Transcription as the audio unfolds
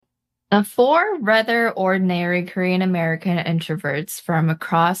The four rather ordinary Korean American introverts from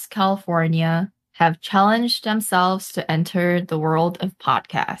across California have challenged themselves to enter the world of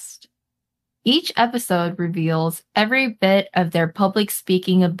podcast. Each episode reveals every bit of their public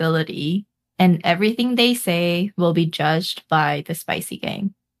speaking ability, and everything they say will be judged by the Spicy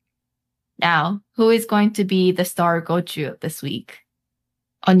Gang. Now, who is going to be the star gochu of this week?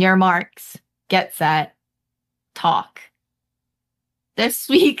 On your marks, get set, talk. This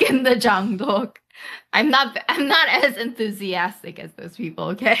week in the Jangdok, I'm not as enthusiastic as those people,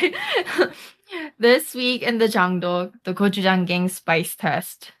 okay? This week in the Jangdok, the Gochujang Gang Spice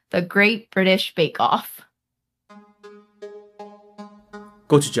Test, the Great British Bake Off.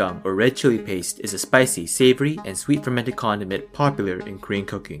 Gochujang, or red chili paste, is a spicy, savory, and sweet fermented condiment popular in Korean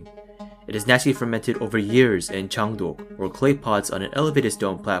cooking. It is naturally fermented over years in changdok, or clay pots on an elevated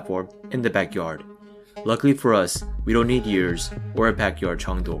stone platform in the backyard. Luckily for us, we don't need years or a backyard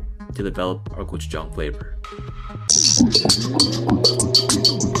changdok to develop our gochujang flavor.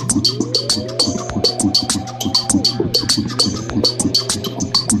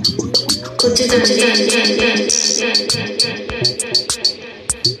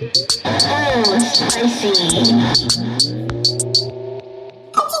 Oh, spicy.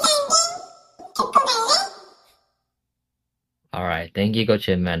 All right, thank you, Coach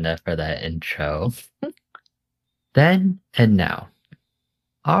Amanda, for that intro. Then and now.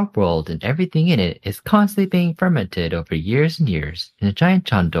 Our world and everything in it is constantly being fermented over years and years in a giant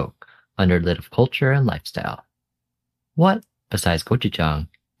chandok under lid of culture and lifestyle. What, besides gochujang,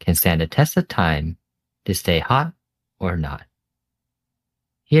 can stand the test of time to stay hot or not?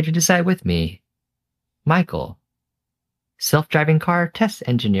 Here to decide with me, Michael, self-driving car test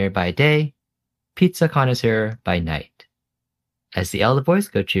engineer by day, pizza connoisseur by night. As the elder voice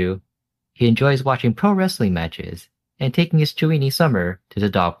gochu, he enjoys watching pro wrestling matches and taking his Chewini summer to the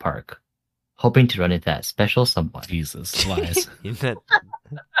dog park, hoping to run into that special someone. Jesus, lies.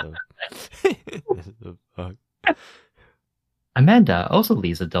 Amanda also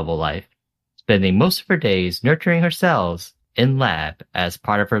leads a double life, spending most of her days nurturing her cells in lab as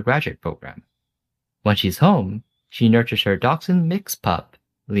part of her graduate program. When she's home, she nurtures her dachshund mix pup,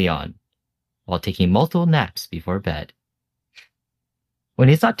 Leon, while taking multiple naps before bed. When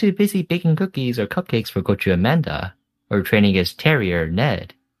he's not too busy baking cookies or cupcakes for Gochu Amanda, or training his terrier,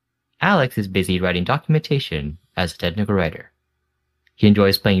 Ned, Alex is busy writing documentation as a technical writer. He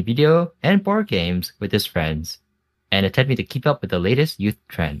enjoys playing video and board games with his friends, and attempting to keep up with the latest youth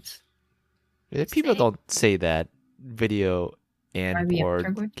trends. People don't say that. Video and Wanna be a board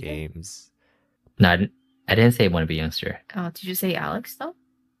turbo games. No, I didn't say want to be a youngster. Oh, did you say Alex, though?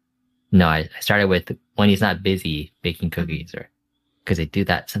 No, I started with when he's not busy baking cookies, or because they do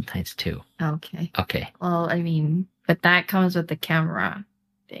that sometimes too. Okay. Okay. Well, I mean, but that comes with the camera.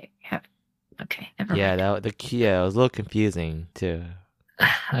 They have... Okay, never Yeah, mind. it was a little confusing too.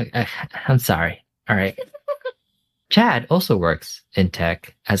 I'm sorry. All right. Chad also works in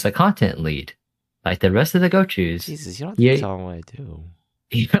tech as a content lead. Like the rest of the gochus, Jesus, you don't have to Yeah. tell them what I do.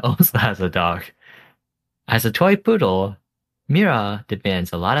 he also has a dog. As a toy poodle, Mira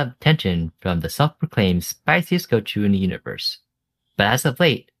demands a lot of attention from the self-proclaimed spiciest gochu in the universe. But as of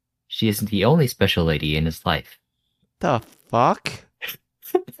late, she isn't the only special lady in his life. The fuck?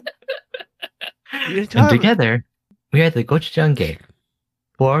 You're And talking- together, we are the Gochujang Gang.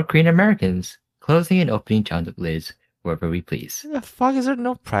 4 Korean Americans, closing and opening chanduk lids wherever we please. The fuck, is there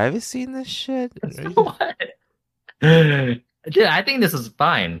no privacy in this shit? What? Dude, I think this is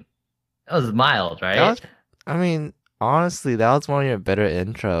fine. That was mild, right? That was- I mean, honestly, that was one of your better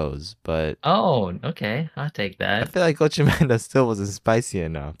intros, but Oh, okay. I'll take I that. feel like Coach Amanda still wasn't spicy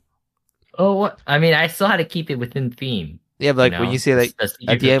enough. Oh, what? I mean, I still had to keep it within theme. Yeah, but like when you say like That's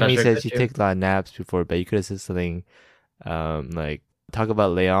at the end when you special said she gochu. takes a lot of naps before bed, you could have said something like talk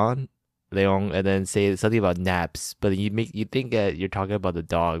about Leon, and then say something about naps. But you think that you're talking about the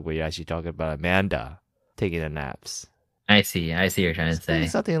dog, but you're actually talking about Amanda taking the naps. I see what you're trying to say.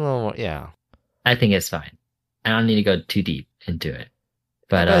 Something a little more, yeah. I think it's fine. I don't need to go too deep into it.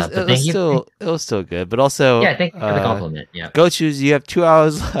 But, it but was thank you. it was still good. But also, Yeah, thank you for the compliment. Yeah. Go choose. You have 2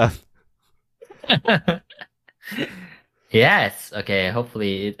 hours left. Yes. Okay.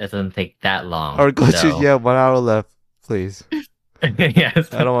 Hopefully it doesn't take that long. Or go so- choose. You have 1 hour left, please.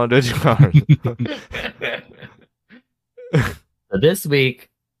 Yes. I don't want to do 2 hours. So this week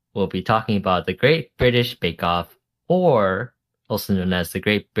we'll be talking about the Great British Bake Off, or also known as the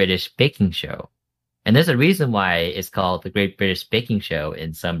Great British Baking Show. And there's a reason why it's called the Great British Baking Show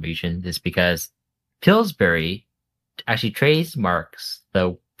in some regions, is because Pillsbury actually trademarks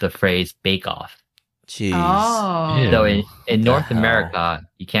the phrase bake off. Jeez. Oh. So Ew. in the North hell? America,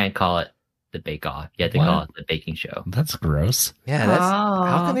 you can't call it the Bake Off. You have to call What? it the baking show. That's gross. Yeah, that's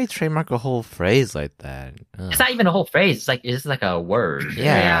how Oh. can they trademark a whole phrase like that? It's not even a whole phrase. It's like a word. Yeah,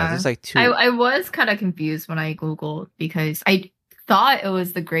 Yeah. there's like two. I was kind of confused when I Googled because I thought it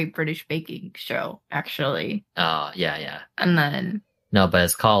was the Great British Baking Show, actually. Oh, yeah. And then, No, but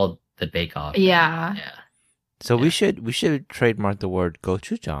it's called the Bake Off. yeah. Yeah. So we should trademark the word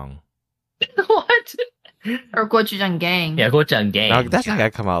gochujang. What? Or gochujang gang. Yeah, gochujang gang. Now, that's not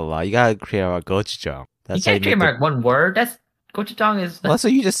gonna come out a lot. You gotta create our gochujang. You That's how can't make the- trademark one word. That's gochujang is. Well, that's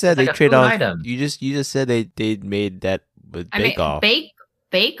what you just said. It's They like a trade food off. item. You just said they made that with I mean, Bake Off.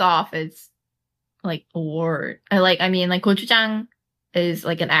 bake off is like a word. Like gochujang is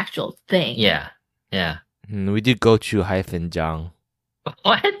like an actual thing. Yeah. We did gochu-jang.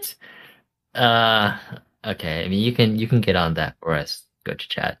 What? Okay. I mean, you can get on that for us. Go to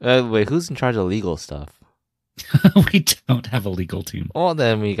chat. Wait, who's in charge of legal stuff? We don't have a legal team. Well,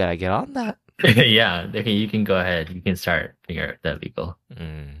 then we gotta get on that. Yeah. Okay. You can go ahead. You can start figuring out that legal.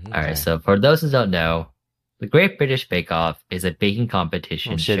 All right. So for those who don't know, the Great British Bake Off is a baking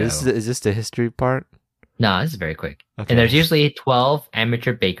competition Oh, shit, show. is this the history part? No, this is very quick. Okay. And there's usually 12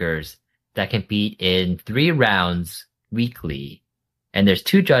 amateur bakers that compete in 3 rounds weekly. And there's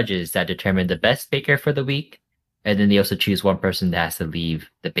 2 judges that determine the best baker for the week. And then they also choose one person that has to leave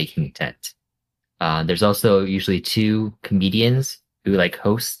the baking tent. There's also usually 2 comedians who like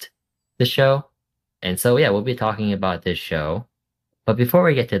host the show. And so, yeah, we'll be talking about this show. But before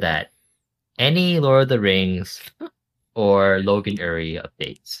we get to that, any Lord of the Rings or Logan Uri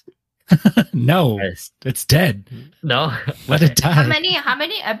updates? No, Yes. it's dead. No? Let it die. How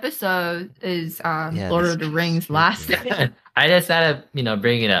many episodes is Lord this of the is Rings creepy. lasted? I just had to,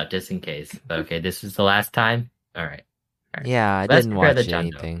 bring it up just in case. But okay, this is the last time? All right. Yeah, I Let's didn't prepare the watch John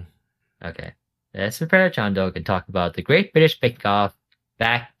Doe. anything. Okay. Let's prepare John Doe and talk about the Great British Bake Off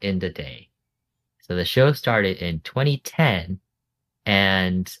back in the day. So the show started in 2010.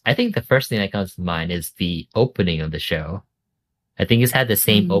 And I think the first thing that comes to mind is the opening of the show. I think it's had the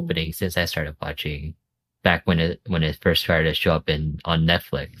same opening since I started watching back when it first started to show up on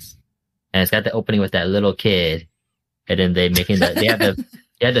Netflix. And it's got the opening with that little kid, and then they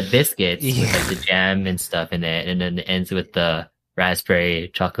have the biscuits with like the jam and stuff in it, and then it ends with the raspberry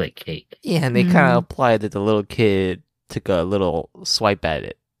chocolate cake. Yeah, and they kind of implied that the little kid took a little swipe at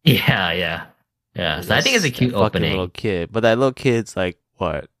it. Yeah. So I think it's a cute That fucking opening. little kid, but that little kid's like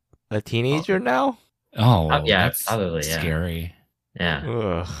what? A teenager now? Oh, Yeah, that's probably, yeah. scary. Yeah.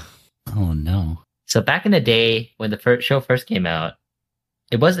 Ugh. Oh no. So back in the day when the show first came out,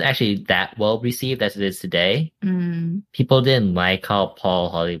 it wasn't actually that well received as it is today. Mm. People didn't like how Paul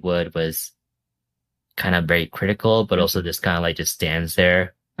Hollywood was kind of very critical, but also just kind of like just stands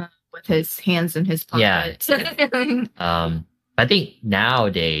there. With his hands in his Yeah. pockets. I think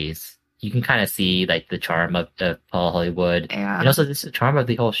nowadays you can kind of see like the charm of Paul Hollywood, Yeah. and also just the charm of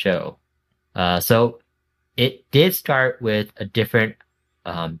the whole show. So it did start with a different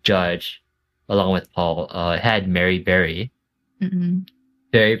judge along with Paul. It had Mary Berry, Mm-mm.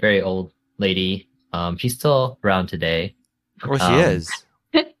 very, very old lady. She's still around today. Of course she Um, is.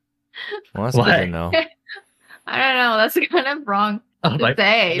 Well, that's What? good to know. I don't know. That's kind of wrong Oh, to like,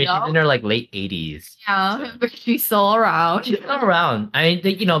 say. I mean, no? she's in her like late 80s. Yeah, but she's still around. She's still around. I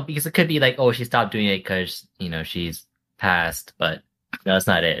mean, because it could be like, oh, she stopped doing it because, she's passed, but no, that's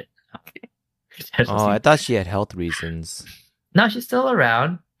not it. Oh, I thought she had health reasons. No, she's still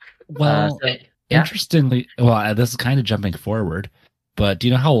around. Well, So, yeah. interestingly, this is kind of jumping forward, but do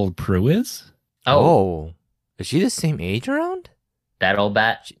you know how old Prue is? Oh, Is she the same age around? that old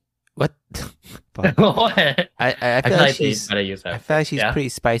bat. What? Fuck. What? I I feel like they she's. gotta use I that. feel like she's Yeah. pretty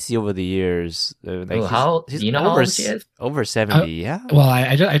spicy over the years. Like Ooh, how- do you know how over, old she is? Over 70, yeah? Well,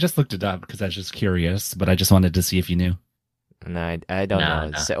 I just looked it up because I was just curious, but I just wanted to see if you knew. No, I don't No, know.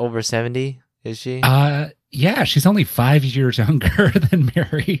 no. Is it over 70? Is she? Yeah, she's only 5 years younger than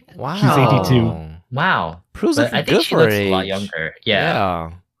Mary. Wow. She's 82. Wow. Prue's But looking I think good she for her looks a lot age. younger.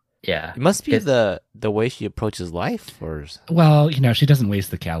 Yeah. It must be It's- the way she approaches life, or Well, she doesn't waste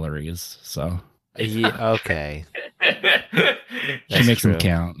the calories, so yeah, okay, she That's makes them true.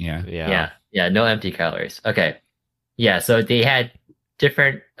 count. Yeah. Yeah, no empty calories. Okay. Yeah, so they had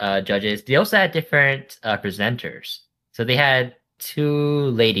different judges. They also had different presenters. So they had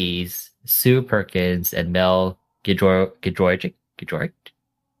 2 ladies, Sue Perkins and Mel Gidroic.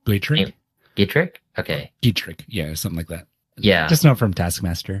 Dietrich? Gidrick? Okay. Dietrich. Yeah, something like that. Yeah. Just know from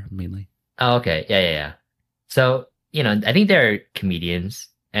Taskmaster, mainly. Oh, okay. Yeah. So, I think they're comedians.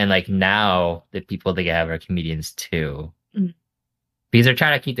 And like now the people they have are comedians too. Mm. Because they're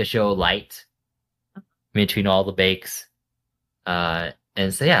trying to keep the show light. between all the bakes.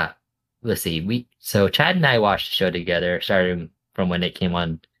 And so yeah, let's see. So Chad and I watched the show together, starting from when it came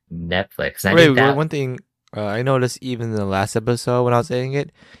on Netflix. And I think that one thing I noticed even in the last episode when I was saying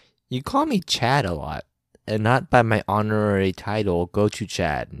it, you call me Chad a lot, and not by my honorary title, Go to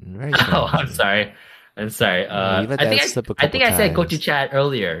Chad. Very Oh, I'm strange. sorry. I'm sorry. You let that slip a I think couple I said go to times. Chad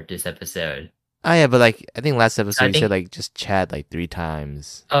earlier this episode. Oh yeah, but like I think last episode I you think- said like just Chad like 3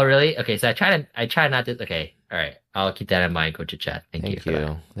 times. Oh, really? Okay, so I try not to. Okay, all right. I'll keep that in mind. Go to Chad. Thank you for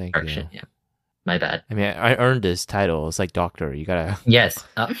that Thank correction. you. Yeah, my bad. I mean, I earned this title. It's like doctor. You gotta. Yes.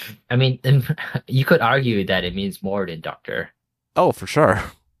 I mean, you could argue that it means more than doctor. Oh, for sure.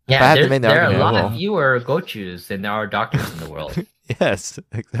 I Yeah, have to make the there are a argument, I lot will. fewer gochus than there are doctors in the world. Yes,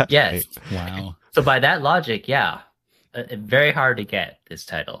 exactly. Yes. Wow. So by that logic, yeah, very hard to get this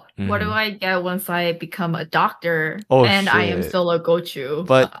title. What do Mhm. I get once I become a doctor Oh, and I am shit. still a gochu?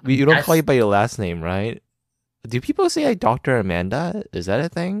 But you don't call that's- you by your last name, right? Do people say like Dr. Amanda? Is that a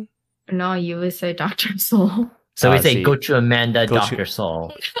thing? No, you would say Dr. Soul. So we Ah, say see. Gochu Amanda, Gochu- Doctor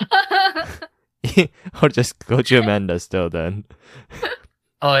Soul. Or just go to Amanda still then.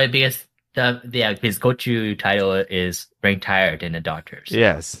 Oh, because his Gochu title is ranked higher than the doctor's.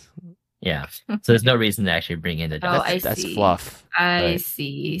 Yes. Yeah. So there's no reason to actually bring in the Oh, doctor. I That's see. fluff. I Right.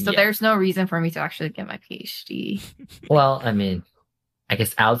 see. So Yeah. there's no reason for me to actually get my PhD. Well, I mean, I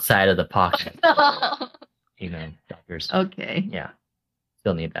guess outside of the pocket, doctors. Okay. Yeah.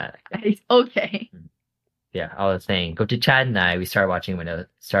 Still need that. Okay. Yeah, I was saying, Go to Chad and I, we started watching when it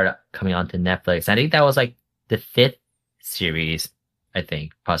started coming onto Netflix. I think that was like the 5th series, I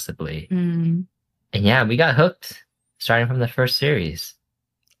think, possibly. Mm. And yeah, we got hooked starting from the first series.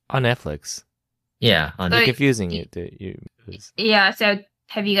 On Netflix. Yeah, on So- You're confusing it. It was- Yeah, so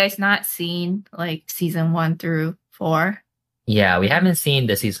have you guys not seen like season 1 through 4? yeah, we haven't seen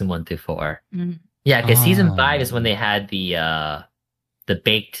the season 1 through 4. Mm. Yeah, because season 5 is Oh. when they had the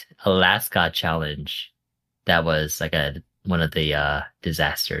baked Alaska challenge. That was like one of the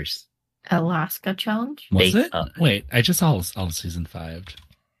disasters. Alaska challenge? Was Baked it? up. Wait, I just saw all of season 5.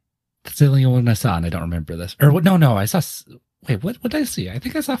 That's the only one I saw, and I don't remember this. Or what? No, I saw. Wait, what did I see? I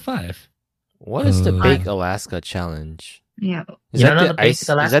think I saw 5. What is the Uh, Bake Alaska challenge? Yeah. Is You that don't know the the Bake ice? Is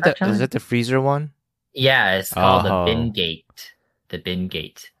Alaska that the challenge? freezer one? Yeah, it's called Oh. the bin gate. The bin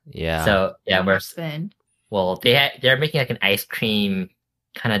gate. Yeah. So yeah, we're Spin. well, they're making like an ice cream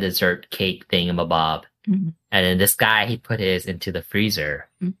kind of dessert cake thingamabob. Mhm. And then this guy, he put his into the freezer.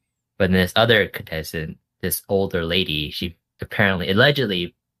 Mm. But then this other contestant, this older lady, she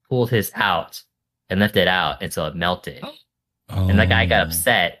allegedly pulled his out and left it out, and so it melted. Oh. And the guy got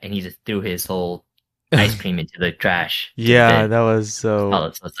upset, and he just threw his whole ice cream into the trash. yeah, bin. that was so.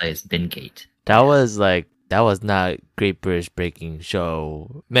 Oh, so it's like his bin gate. That was not Great British Baking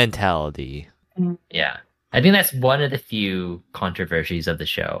Show mentality. Yeah. I think that's one of the few controversies of the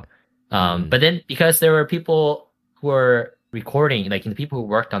show. Mhm. But then because there were people who were recording, like the people who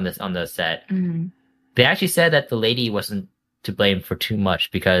worked on the set, Mm. they actually said that the lady wasn't to blame for too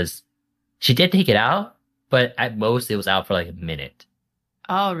much because she did take it out, but at most it was out for like a minute.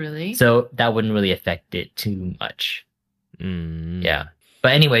 Oh, really? So that wouldn't really affect it too much. Mm. Yeah.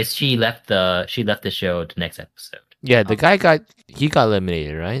 But anyways, she left the show the next episode. Yeah, the guy got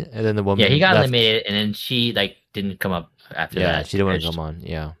eliminated, right? And then the woman. Yeah, he got left. eliminated, and then she didn't come up after Yeah, that. she didn't want to because- come on.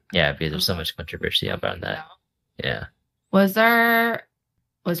 Yeah. Yeah, because there's so much controversy about that. Yeah. Was there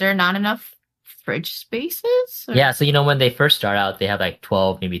not enough fridge spaces? Or- Yeah, so when they first start out, they have like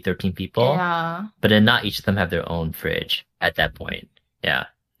 12, maybe 13 people, Yeah. but then not each of them have their own fridge at that point. Yeah,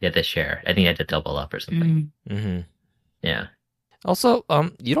 they had to share. I think they had to double up or something. Mm. Mm-hmm. Yeah. Also,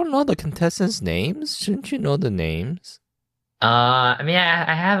 you don't know the contestants' names? Shouldn't you know the names? I mean,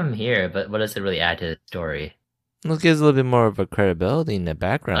 I have them here, but what does it really add to the story? It gives a little bit more of a credibility in the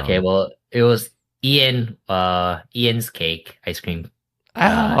background. Okay, well, it was Ian's cake ice cream, Oh,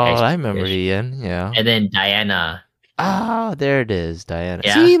 ice I cream remember dish. Ian. Yeah. and then Diana. Ah, there it is, Diana.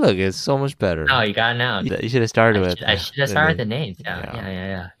 Yeah. See, look, it's so much better. Oh, you got it now. You should have started with. I should have started the name. names. Yeah, Yeah.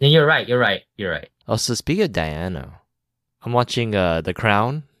 yeah. Then you're right. Also, speaking of Diana, I'm watching The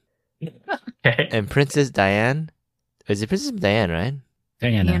Crown Okay. and Princess Diane. Is it Princess Diane, right?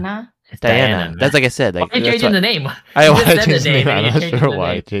 Diana. Diana? It's Diana. man. That's like I said. Like Why are you that's changing what- the name? I You want just to said change the the name. name, and I'm you're not changing sure the why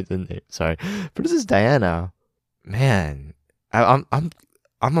I name. changed the name. Sorry, Princess Diana. Man, I'm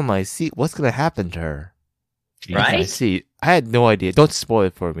on my seat. What's gonna happen to her? Right? I see. I had no idea. Don't spoil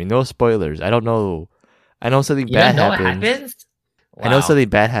it for me. No spoilers. I don't know. I know something You bad don't know what happens. happens? I know Wow. something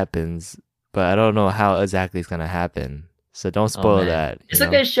bad happens, but I don't know how exactly it's gonna happen. So don't Oh, spoil man. that. you It's a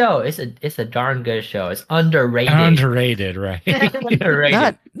know? good show. It's a darn good show. It's underrated. Underrated, right?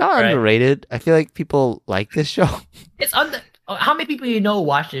 Underrated. Not right? underrated. I feel like people like this show. It's under. How many people you know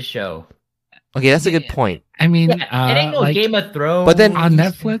watch this show? Okay, that's a good point. I mean, Yeah, it ain't no like Game of Thrones. But then- on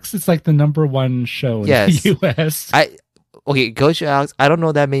Netflix, it's like the #1 show in Yes. the US. Okay, Coach Alex, I don't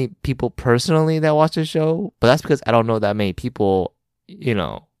know that many people personally that watch the show, but that's because I don't know that many people,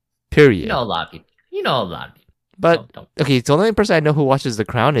 period. you know a lot of people. You know a lot of people. But Don't. okay, so the only person I know who watches The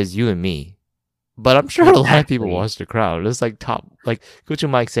Crown is you and me. But I'm sure a lot of people Exactly. watch The Crown. It's like Coach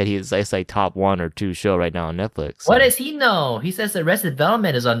Mike said, it's like top 1 or 2 show right now on Netflix. What so- does he know? He says Arrested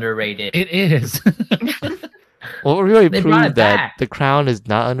Development is underrated. It is. Well, we already They brought proved it that back. The Crown is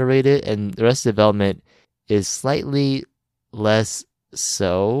not underrated, and the rest of Development is slightly less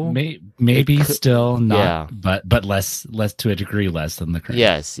so. Maybe could- still not, yeah. but less to a degree less than the Crown.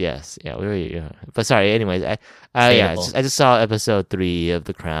 Yes, yeah. We already, But sorry, anyways, Debatable. I just saw episode 3 of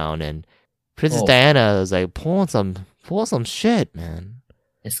The Crown, and Princess Oh. Diana was like pulling some shit, man.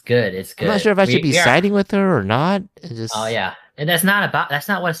 It's good. It's good. I'm not sure if I should be We are- siding with her or not. It just, Oh yeah, and that's not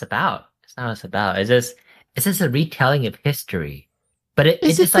what it's about. It's not what it's about. It's just a retelling of history. But it's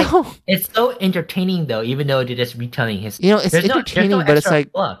Is it just like though? it's so entertaining though, even though they're just retelling history. It's There's no entertaining, but it's extra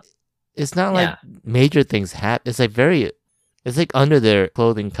like fluff. it's not like major things happen. It's like it's like under their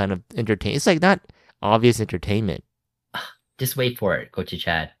clothing kind of entertain. It's like not obvious entertainment. Just wait for it, Coach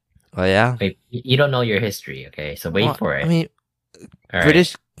Chad. Oh yeah, Wait, you don't know your history, okay? So wait Well, for it. I mean, All right?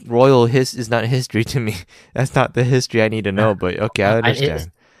 British royal is not history to me. That's not the history I need to know. But okay, I It's-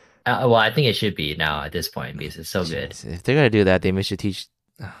 understand. well, I think it should be now at this point because it's so good. Jeez, if they're gonna do that, they should teach.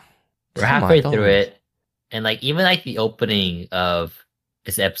 We're halfway through it, and like even like the opening of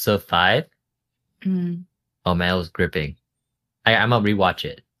it's episode 5. Mm, Oh man, it was gripping. I'm gonna rewatch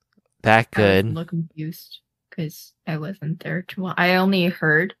it. That I was a good. little confused because I wasn't there to watch. I only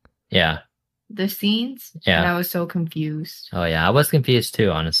heard Yeah. the scenes, Yeah. and I was so confused. Oh yeah, I was confused too,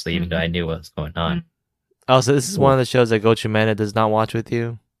 honestly, even though I knew what was going on. Oh, so this is one of the shows that Go Chimena does not watch with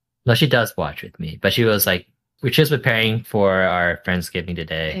you. No, she does watch with me, but she was like, we're just preparing for our Friendsgiving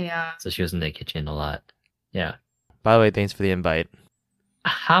today, Yeah. so she was in the kitchen a lot. Yeah. By the way, thanks for the invite.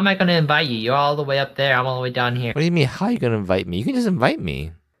 How am I gonna invite you? You're all the way up there. I'm all the way down here. What do you mean? How are you gonna invite me? You can just invite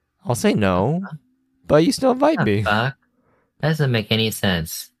me. I'll say no, but you still invite me. Fuck. That doesn't make any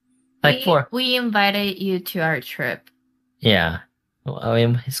sense. Like we invited you to our trip. yeah. Well, I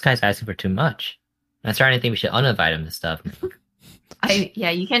mean, this guy's asking for too much. I'm starting to think we should uninvite him to stuff.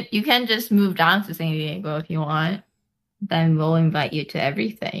 You can just move down to San Diego if you want. Then we'll invite you to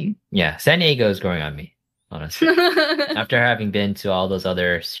everything. Yeah, San Diego is growing on me, honestly. After having been to all those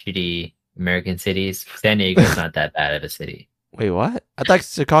other shitty American cities, San Diego is not that bad of a city. Wait, what? I thought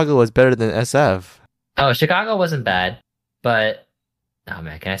Chicago was better than SF. Oh, Chicago wasn't bad, but oh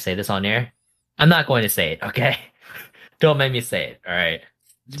man, can I say this on air? I'm not going to say it, okay? Don't make me say it, all right?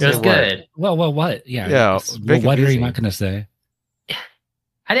 It was what? good. Well, what? Yeah. Yeah, Well, very what are you confusing. not going to say?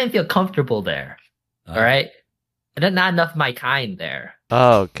 I didn't feel comfortable there, all right? Not enough of my kind there.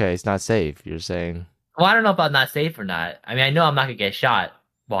 Oh, okay. It's not safe. You're saying. Well, I don't know about not safe or not. I mean, I know I'm not gonna get shot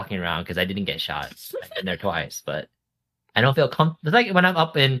walking around because I didn't get shot. I've been there twice, but I don't feel comfortable. It's like when I'm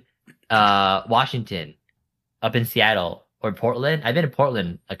up in Washington, up in Seattle or Portland. I've been to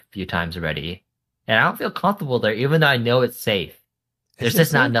Portland a few times already, and I don't feel comfortable there, even though I know it's safe. There's Is it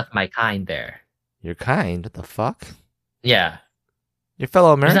just not safe? enough of my kind there. You're kind. What the fuck? Yeah, Your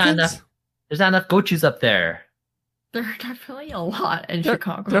fellow There's not Americans? enough- there's not enough gochus up there. There are definitely a lot in There,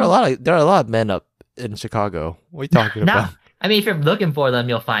 Chicago. there are a lot of men up in Chicago. What are you talking No, about? I mean, if you're looking for them,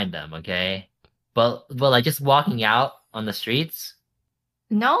 you'll find them. Okay, but like just walking out on the streets.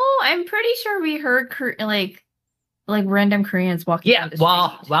 No, I'm pretty sure we heard like random Koreans walking. Yeah, down the while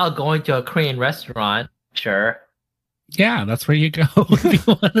street. while going to a Korean restaurant, sure. Yeah, that's where you go if you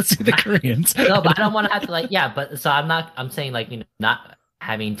want to see the Koreans. No, but I don't want to have to but so I'm saying not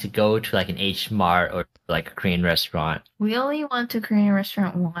having to go to like an H Mart or like a Korean restaurant. We only went to a Korean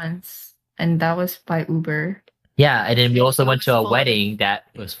restaurant once, and that was by Uber. Yeah, and then we also went to a Full. wedding that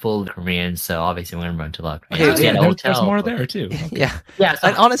was full of Koreans, so obviously we're gonna run to a lot of Okay, Koreans. yeah, We had a there's hotel. more there too. Yeah. Yeah, so,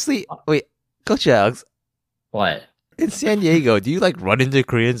 And honestly, wait, Coach Alex, what? in San Diego, do you like run into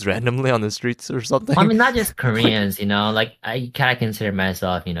Koreans randomly on the streets or something? I mean, not just Koreans, like I kind of consider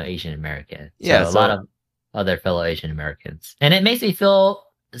myself, Asian American. Yeah, a so- lot of other fellow Asian Americans, and it makes me feel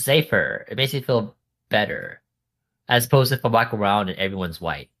safer. It makes me feel better, as opposed to if I walk around and everyone's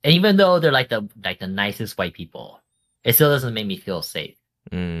white. And even though they're like the nicest white people, it still doesn't make me feel safe.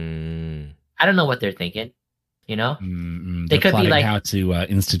 Mm. I don't know what they're thinking. They They could be plotting like- how to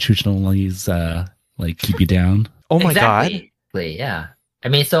institutionalize, keep you down. Oh my god. Exactly. Yeah. I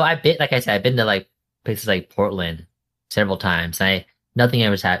mean, so like I said, I've been to like places like Portland several times. Nothing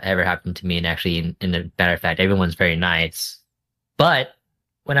ever happened to me. And actually, in a matter of fact, everyone's very nice. But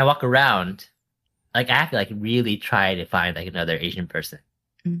when I walk around, like I have to like really try to find like another Asian person,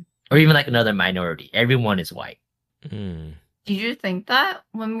 or even like another minority. Everyone is white. Mm. Did you think that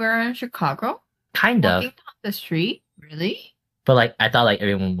when we were in Chicago? Kind of. Walking down the street? Really? But like I thought like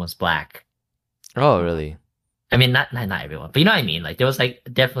everyone was black. Oh, really? I mean, not everyone, but you know what I mean. Like there was like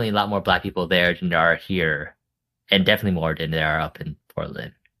definitely a lot more black people there than there are here, and definitely more than there are up in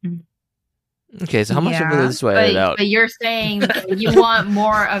Portland. Okay, so how much of Yeah, this way it out? But you're saying that you want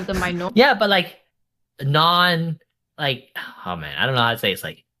more of the minority. Yeah, but like like oh man, I don't know how to say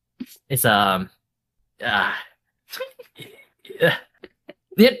it. It's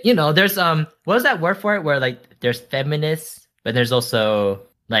you know, there's what is that word for it? Where like there's feminists, but there's also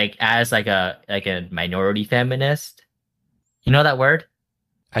like as like a minority feminist. You know that word?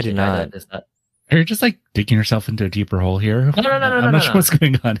 I do I not. looked this up. You're just like digging yourself into a deeper hole here. No, I'm not sure what's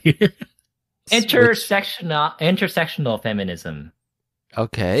going on here. Intersectional feminism.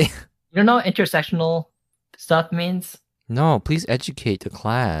 Okay. You don't know what intersectional stuff means? No, please educate the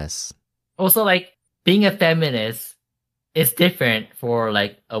class. Also, like being a feminist is different for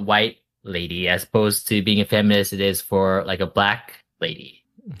like a white lady as opposed to being a feminist it is for like a black lady.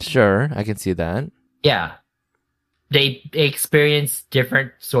 Sure, I can see that. Yeah. They experience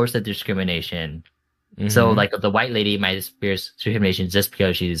different sorts of discrimination. So Mhm. like the white lady might experience discrimination just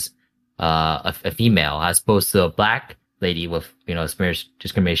because she's a female, as opposed to a black lady with, you know, experience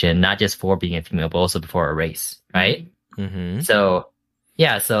discrimination not just for being a female but also for a race, right? Mhm. So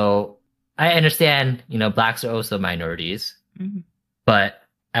yeah, so I understand, you know, blacks are also minorities, but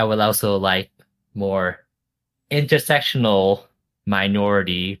I would also like more intersectional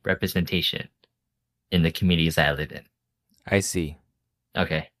minority representation in the communities that I live in. I see.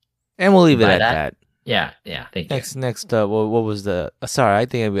 Okay. And we'll leave it By at that- that. Yeah, thank you. Next, what was the? Sorry, I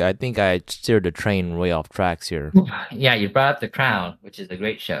think I steered the train way off tracks here. Yeah, you brought up The Crown, which is a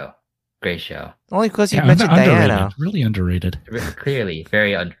great show. Great show. Only because you Yeah, mentioned underrated. Diana. Really underrated. Clearly,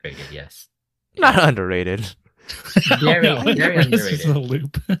 very underrated, yes. Not underrated. Very, Oh, no, very this is a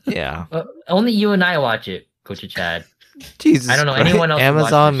underrated. loop. Yeah. Only you and I watch it, Coach Chad. Jesus. I don't know Christ. anyone else who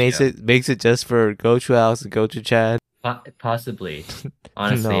Amazon watches the makes it just for Gochu Alex and Gochu Chad. Possibly.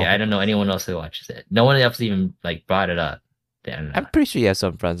 Honestly, No. I don't know anyone else who watches it. No one else even like brought it up. Then I'm pretty sure you have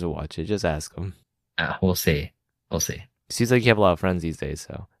some friends who watch it. Just ask them. we'll see. We'll see. Seems like you have a lot of friends these days.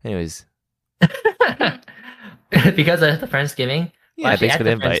 So, anyways, Because of the Friendsgiving. yeah, Actually, thanks at for the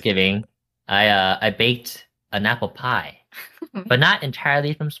the invite. Friendsgiving, I baked an apple pie, but not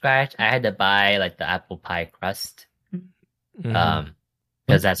entirely from scratch. I had to buy like the apple pie crust, Mhm.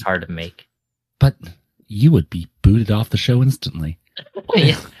 because that's hard to make. But you would be booted off the show instantly.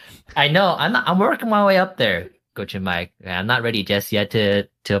 Yeah, I know. I'm working my way up there, Coach and Mike. I'm not ready just yet to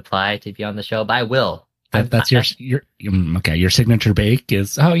apply to be on the show, but I will. That's your okay. Your signature bake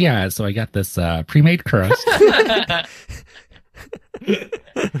is so I got this pre-made crust.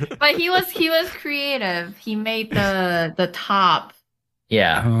 But he was creative. He made the top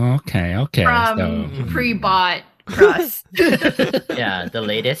Yeah, Okay. from So pre-bought crust. yeah, the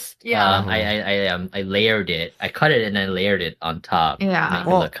latest. Yeah. I layered it. I cut it and then layered it on top. Yeah. to make it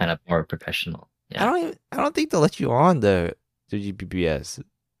Well- look kind of more professional. Yeah. I don't think they'll let you on the GBBS.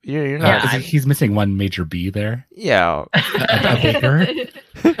 You're Yeah, not. he's missing one major B there. Yeah. A baker.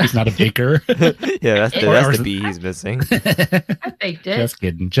 He's not a baker. Yeah, that's Or- the B he's missing. I baked it.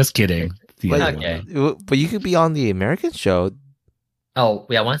 Just kidding. The But, other Okay. one. but you could be on the American show. Oh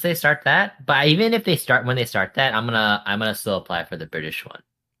yeah, once they start that, but even if when they start that, I'm gonna still apply for the British one.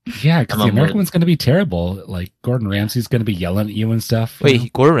 Yeah, because I'm the on American board. one's going to be terrible. Like Gordon Ramsay's going to be yelling at you and stuff. you know?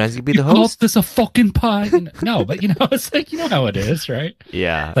 Wait, Gordon Ramsay could be You the called host? this a fucking pie? No, but it's like how it is, right?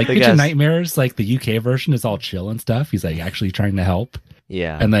 Yeah. Like I Kitchen guess. Nightmares, like the UK version is all chill and stuff. He's like actually trying to help,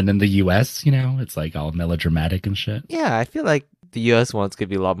 Yeah. and then in the US, it's like all melodramatic and shit. Yeah, I feel like the US ones could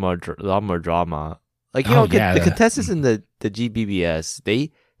be a lot more drama. Like Oh, the yeah. contestants in the GBBS,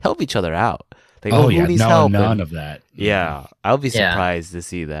 they help each other out. Like, Oh who yeah, needs no, help? none And- of that. Yeah, I'll be Yeah. surprised to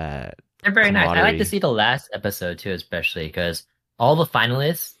see that. They're very nice. I like camaraderie. to see the last episode too, especially because all the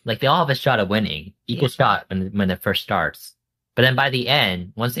finalists, like they all have a shot of winning, equal shot when it first starts. But then by the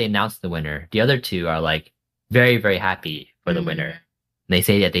end, once they announce the winner, the other two are like very, very happy for the winner. They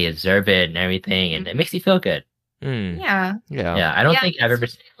say that they deserve it and everything, and it makes you feel good. Mm, Yeah. yeah. Yeah, I don't Yeah, think I've ever.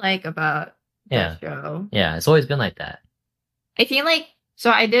 that's what I like about Yeah. the show. Yeah, it's always been like that. I feel like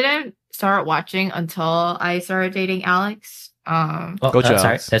I didn't start watching until I started dating Alex. Oh, Coach sorry.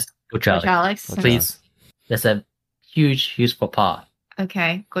 Alex. That's Coach Coach Alex. Alex. Please. That's a huge faux pas.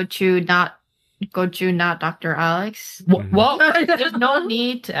 Okay, go to not Dr. Alex. Well, there's no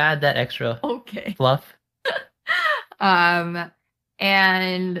need to add that extra Okay. fluff.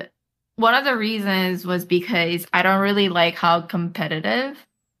 And one of the reasons was because I don't really like how competitive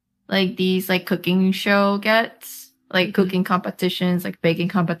like these like cooking show gets, like cooking competitions, like baking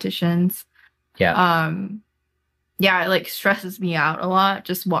competitions. Yeah. Yeah, it like stresses me out a lot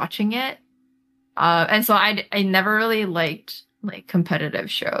just watching it. And so I never really liked like competitive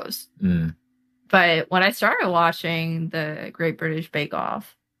shows. Mm. But when I started watching the Great British Bake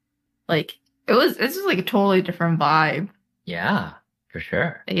Off, like it's just like a totally different vibe. Yeah, for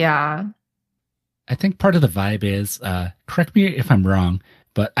sure. Yeah. I think part of the vibe is, correct me if I'm wrong,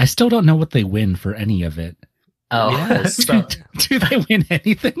 but I still don't know what they win for any of it. Oh, Yes. so Do they win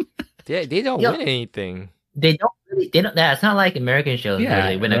anything? They don't Yeah. win anything. they don't. Yeah, it's not like American shows Yeah, where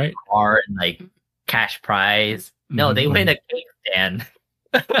they win right. a car and like cash prize. No, they Mhm. win a cake stand.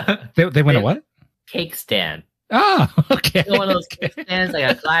 They win a what? Cake stand. Oh, okay. You know, one of those Okay. cake stands,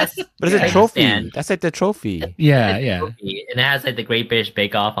 like a glass. But it's a cake trophy. stand. That's like the trophy. Yeah, It's a yeah. trophy, and it has like the Great British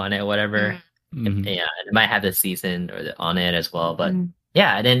Bake Off on it, or whatever. Mhm. Yeah, it might have the season on it as well. But Mm.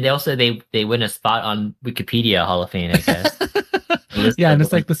 yeah, and then they win a spot on Wikipedia Hall of Fame, I guess. Yeah, and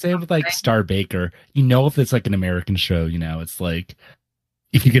it's like the same with like Star Baker. You know, if it's like an American show, you know, it's like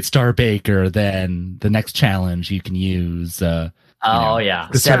if you get Star Baker, then the next challenge you can use Oh yeah,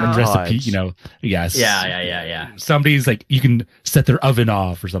 the certain Sabotage. recipe, you know. Yes. yeah. Somebody's like you can set their oven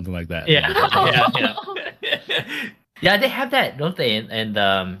off or something like that. Yeah. Yeah, they have that, don't they?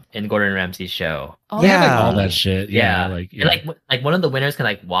 In Gordon Ramsay's show. Oh, They have, like, Yeah. all that shit. Yeah, like And, like one of the winners can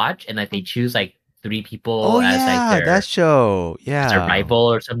like watch, and like they choose like 3 people Oh as yeah, like their that show. Yeah.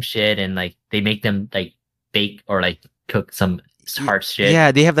 survival or some shit, and like they make them like bake or like cook some hard shit.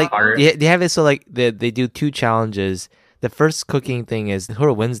 Yeah, they have like Harder. they have it so like they do 2 challenges. The first cooking thing is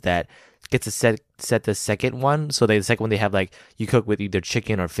whoever wins that gets to set the second one. So the second one they have like you cook with either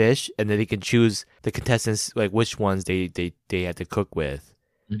chicken or fish, and then they can choose the contestants like which ones they have to cook with.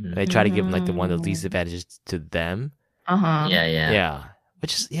 Mhm. And they try to give them like the one of the least advantages to them. Uh-huh. Yeah.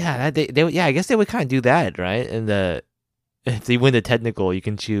 Which is they yeah, I guess they would kind of do that, right? And if they win the technical, you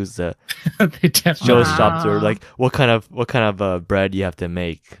can choose the they definitely showstopper, Wow. like what kind of bread you have to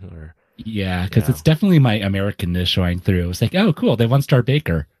make, or Yeah, because Yeah. it's definitely my Americanness showing through. It's like, oh, cool, they won Star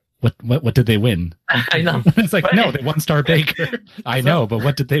Baker. What did they win? I know. It's like, no, they won Star Baker. I know, but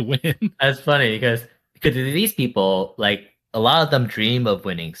what did they win? That's funny because these people, like a lot of them dream of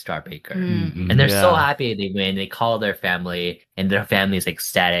winning Star Baker. Mm. And they're so Yeah. happy they win. They call their family, and their family is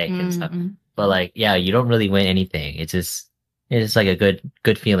ecstatic and stuff. Mm. But like, yeah, you don't really win anything. It's just like a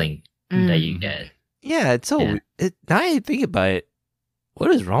good feeling that you Mm. get. yeah, it's so. Yeah. Now I think about it, what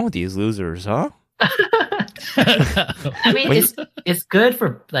is wrong with these losers, huh? I mean, When it's good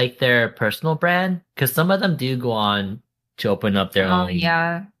for like their personal brand because some of them do go on to open up their Oh own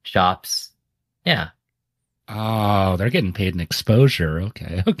yeah. shops. Yeah, Oh, they're getting paid in exposure.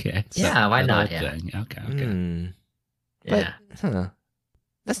 Okay. Yeah, why that not? whole Yeah. thing. Okay. Hmm. yeah. Huh.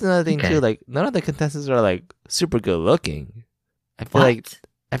 That's another thing Okay. too. Like none of the contestants are like super good looking. I feel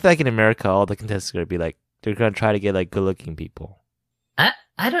What? like in America, all the contestants are gonna be like they're gonna try to get like good looking people.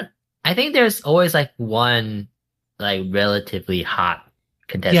 I don't. I think there's always like one like relatively hot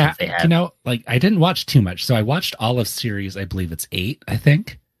contestant Yeah, they have. you know, like I didn't watch too much, so I watched all of series. I believe it's 8, I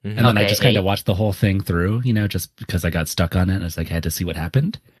think, Mhm. and then I Okay, just kind 8. of watched the whole thing through. You know, just because I got stuck on it, and it's like I had to see what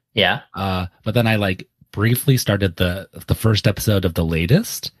happened. Yeah. But then I like briefly started the first episode of the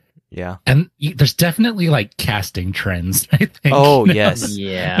latest, Yeah. and there's definitely like casting trends. I think. Oh, you know? yes.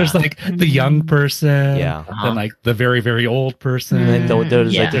 Yeah. There's like the young person, Yeah. Uh-huh. then like the very very old person. And then there's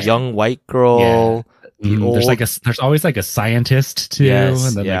like Yeah. the young white girl. The There's old- there's always like a scientist too, Yes,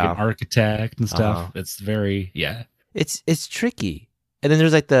 and then yeah. like an architect and stuff. Uh-huh. It's very It's tricky. And then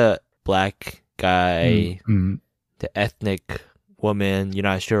there's like the black guy, Mm. the ethnic woman. You're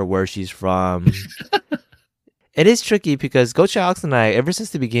not sure where she's from. It is tricky because Coach Alex and I, ever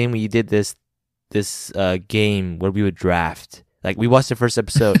since the beginning, when you did this game where we would draft, like we watched the first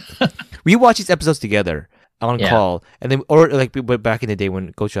episode. We watched these episodes together on Yeah. call, and then or like back in the day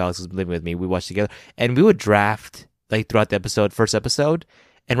when Coach Alex was living with me, we watched together, and we would draft like throughout the first episode.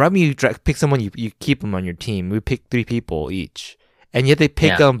 And right when you pick someone, you keep them on your team. We pick 3 people each, and yet they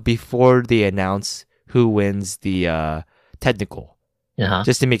pick Yeah. them before they announce who wins the technical, Uh-huh.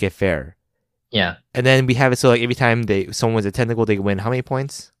 just to make it fair. Yeah. And then we have it so like every time someone wins a technical, they win how many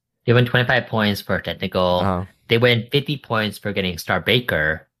points? They win 25 points for technical. Uh, They win 50 points for getting Star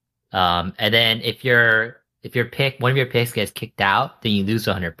Baker. And then if one of your picks gets kicked out, then you lose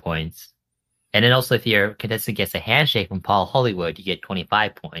 100 points. And then also, if your contestant gets a handshake from Paul Hollywood, you get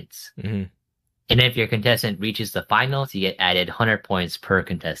 25 points. Mhm. And then if your contestant reaches the finals, you get added 100 points per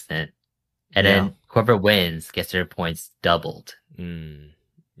contestant. And Yeah. then whoever wins gets their points doubled. Mm.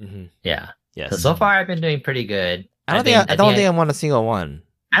 Mhm. Yeah. Yes. So far, I've been doing pretty good. I don't think I won a single one.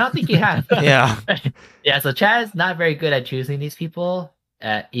 I don't think you have. Yeah. Yeah, so Chad's not very good at choosing these people,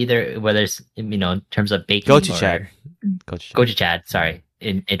 either whether it's, in terms of baking Go to or... Chad. Go to Chad. Go to Chad, sorry.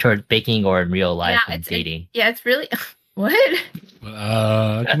 In towards baking or in real life and dating. It's really what?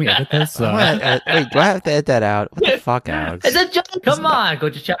 Can we edit this? Wait, do I have to edit that out? What the fuck, Alex? It's a joke. Come on, Go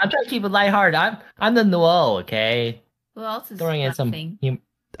to Chad. I'm trying to keep it lighthearted. I'm the Noel, okay? Who else is Throwing in some nothing?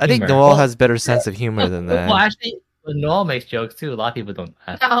 I think humor. Noel Well- has better sense of humor than that. Well, actually, Noel makes jokes too. A lot of people don't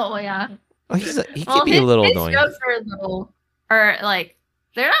laugh. Oh yeah. Oh, he Well, can be a little his annoying. jokes are a little, or like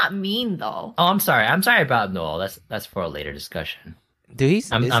they're not mean though. Oh, I'm sorry. I'm sorry about Noel. That's for a later discussion. Dude,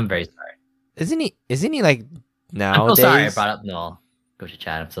 I'm very sorry. Isn't he like I'm nowadays? so sorry I brought up Noel. Go to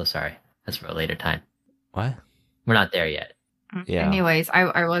Chad. I'm so sorry. That's for a later time. What? We're not there yet. Yeah. Anyways,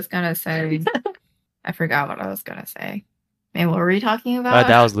 I was gonna say, I forgot what I was gonna say. Man, what were we talking about?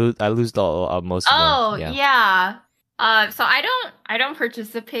 That was I lose all most of Oh them. yeah. So I don't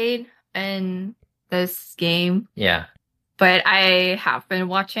participate in this game, Yeah. but I have been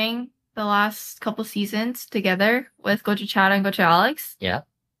watching the last couple seasons together with Gochu Chad and Gochu Alex. Yeah.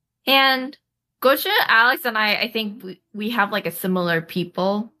 And Gochu, Alex, and I think we have like a similar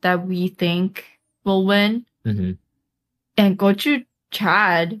people that we think will win. Mm-hmm. And Gochu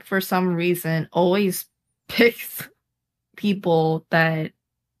Chad, for some reason, always picks people that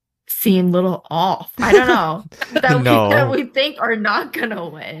seem a little off. I don't know. that we think are not gonna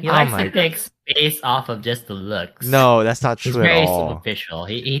win. He Oh likes my to pick based off of just the looks. No, that's not He's true very at all. superficial.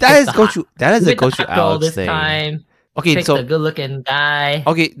 He That picked is the hot- Gochu. That is he a picked the Gochu hot girl Alex this thing. time. Okay, Picked so a good-looking guy.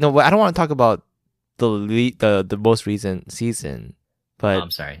 okay, no, but I don't want to talk about the most recent season, but Oh,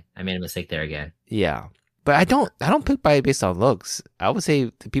 I'm sorry. I made a mistake there again. yeah. But I don't pick based on looks. I would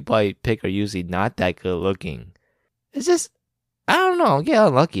say the people I pick are usually not that good looking. It's just I don't know. I get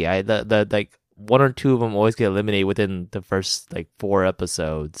unlucky. The like one or two of them always get eliminated within the first like 4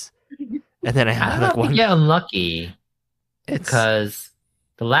 episodes, and then I I have don't like know if one. you get unlucky It's because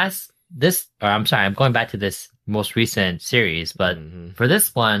I'm going back to this most recent series, but Mhm. for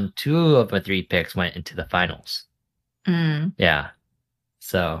this one, 2 of my 3 picks went into the finals. Mm. Yeah.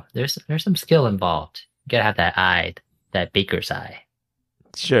 So there's some skill involved. You gotta have that eye, that baker's eye.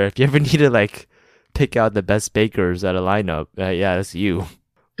 Sure, if you ever need to like pick out the best bakers at a lineup, yeah, that's you.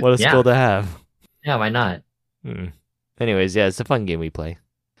 What a Yeah. skill to have. Yeah, why not? Mm. Anyways, yeah, it's a fun game we play.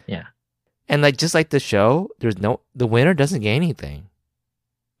 Yeah. And like just like the show, the winner doesn't get anything.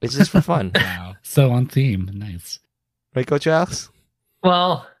 It's just for fun, Wow. So on theme. Nice. right, Coach Alex?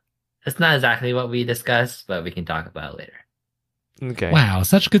 Well, it's not exactly what we discussed, but we can talk about it later. Okay, Wow,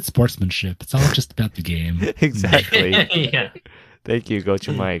 such good sportsmanship. It's all just about the game. exactly. Yeah. Thank you, Coach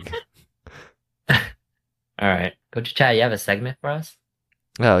Mike. All right. Coach Chad, you have a segment for us?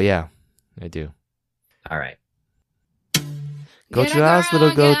 Oh yeah, I do. All right. Coach Get a Alex, girl,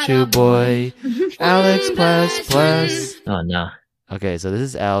 little get go-to a boy. Alex plus. Oh no. Okay, so this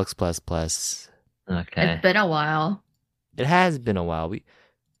is Alex plus. Okay. It's been a while. It has been a while.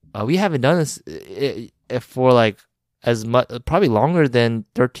 We haven't done this for like as much, probably longer than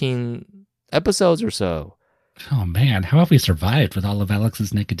 13 episodes or so. Oh man, how have we survived with all of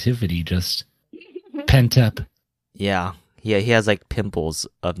Alex's negativity just pent up? Yeah, he has like pimples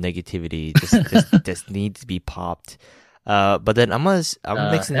of negativity. Just needs to be popped. But then I'm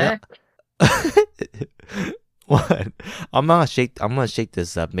mixing it up. What? I'm gonna shake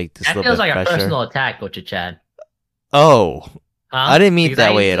this up. Make this a That little feels bit like a fresher. personal attack, Coach Chad. Oh, Huh? I didn't mean it Because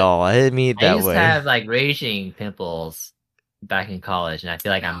that way at all. I didn't mean it I that used way. to have like raging pimples back in college, and I feel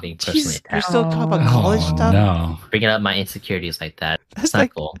like I'm being personally Jeez, you're attacked. still talking about college Oh stuff? no. Bringing up my insecurities like that. That's It's not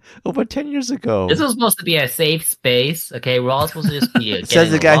like cool. over 10 years ago. This was supposed to be a safe space. Okay, we're all supposed to just be.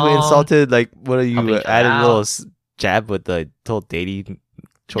 Says the getting guy who along. insulted, like, what are you helping each other added a little out. jab with the whole dating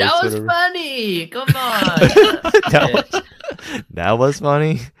choice? That was whatever. funny. Come on. that was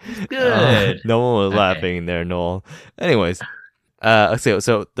funny. Good. No one was Okay. laughing there, Noel. Anyways,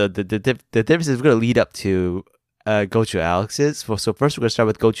 so the difference is we're gonna lead up to Gochu Alex's. So first we're gonna start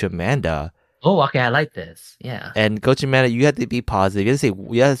with Gochu Amanda, Oh, okay. I like this. Yeah. and Gochu Amanda, you have to be positive.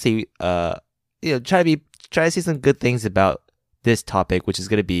 You have to say try to say some good things about this topic, which is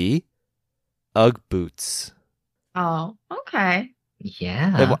gonna be UGG boots. Oh, okay.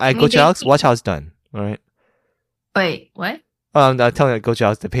 Yeah. Coach they- Alex, watch how it's done. All right. Wait, what? I'm telling Coach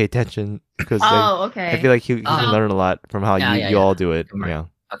Alex to pay attention because Oh, okay. I feel like he can Oh. learn a lot from how Yeah, you yeah. all do it. Come on. Yeah.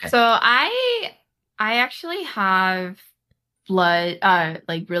 Okay. So I I actually have blood,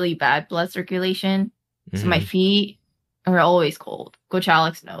 like really bad blood circulation. So my Mhm. feet are always cold. Coach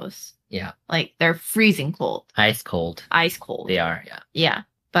Alex knows. Yeah. Like they're freezing cold, Ice cold. ice cold. They are, yeah. Yeah.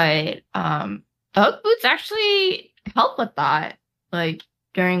 But Ugg boots actually help with that. Like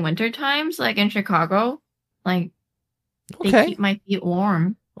during winter times, like in Chicago, like they Okay. keep my feet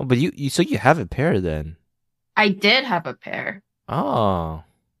warm. Oh, but you so you have a pair then. I did have a pair. Oh.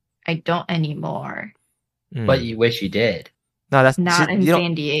 I don't anymore. But you wish you did. No, that's Not in you don't,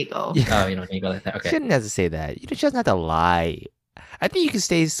 San Diego. Yeah. Oh, you don't need to go like that. You Okay. shouldn't have to say that. You just have to lie. I think you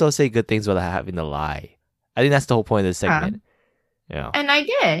can still say good things without having to lie. I think that's the whole point of this segment. Yeah. And I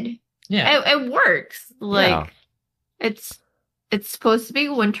did. Yeah. It works. Like it's supposed to be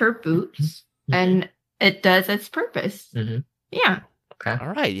winter boots, and it does its purpose. Mhm. Yeah. Okay.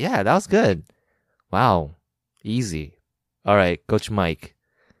 All right. Yeah, that was good. Wow. Easy. All right, Coach Mike.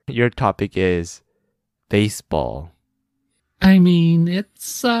 Your topic is baseball. I mean,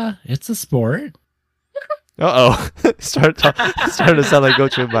 it's a sport. Started to sound like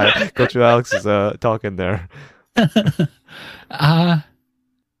Coach Mike. Coach Alex is talking there.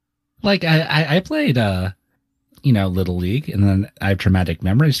 Like I played Little League, and then I have traumatic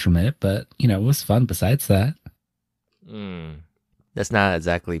memories from it, but it was fun besides that. That's not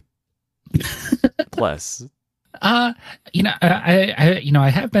exactly plus. I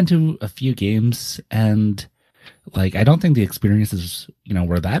have been to a few games, and like I don't think the experiences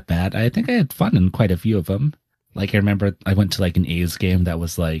were that bad. I think I had fun in quite a few of them. Like I remember I went to like an A's game that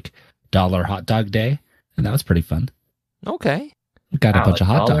was like dollar hot dog day, and that was pretty fun. Okay. We got a bunch of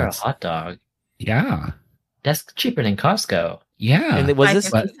hot $1 dogs. hot dog. Yeah. That's cheaper than Costco. Yeah. And was Like this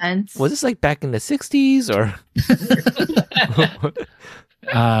 50 cents. was this like back in the 60s or?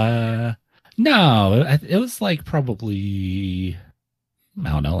 No, it was like probably, I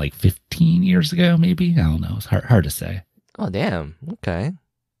don't know, like 15 years ago, maybe. I don't know. It's hard to say. Oh damn. Okay.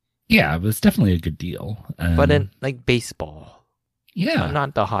 Yeah, it was definitely a good deal. But then like baseball. Yeah.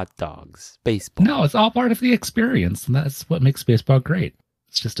 Not the hot dogs. Baseball. No, it's all part of the experience, and that's what makes baseball great.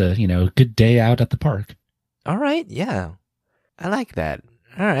 It's just a, good day out at the park. All right. Yeah. I like that.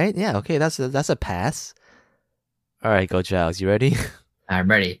 All right. Yeah. Okay. That's a pass. All right, Coach Alex, you ready? I'm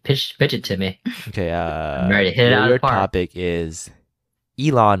ready. Pitch it to me. Okay. I'm ready to hit it out of your the park. topic is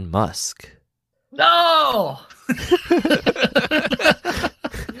Elon Musk. No!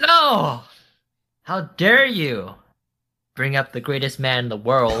 No! How dare you bring up the greatest man in the Oh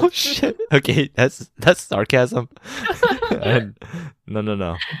world? shit. Okay, that's sarcasm.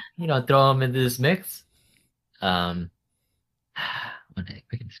 No. Throw him into this mix. I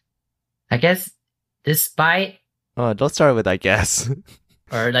guess despite Oh, don't start with I guess.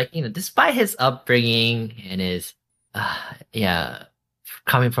 despite his upbringing and his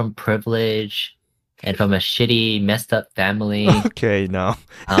coming from privilege and from a shitty, messed up family, Okay, no.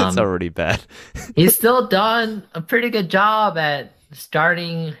 It's already bad. he's still done a pretty good job at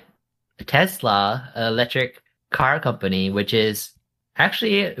starting Tesla, an electric car company, which is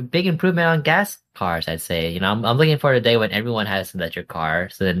actually a big improvement on gas cars, I'd say. I'm looking for the day when everyone has an electric car.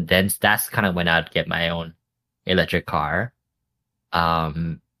 So then that's kind of when I'd get my own electric car. Yeah.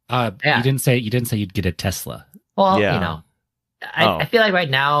 You didn't say you'd get a Tesla. Well, Yeah. I feel like right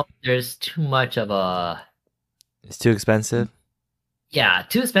now there's too much of a It's too expensive.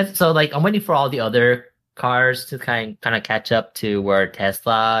 too expensive. So like I'm waiting for all the other cars to kind of catch up to where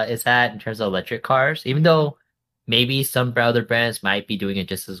Tesla is at in terms of electric cars. Even though maybe some other brands might be doing it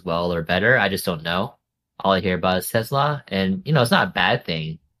just as well or better, I just don't know. All I hear about is Tesla, and it's not a bad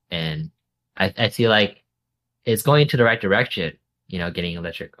thing. And I feel like it's going to the right direction. Getting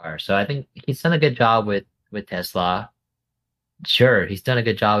electric cars. So I think he's done a good job with Tesla. Sure, he's done a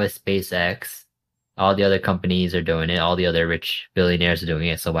good job with SpaceX. All the other companies are doing it. All the other rich billionaires are doing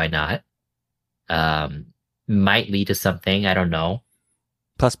it. So why not? Might lead to something. I don't know.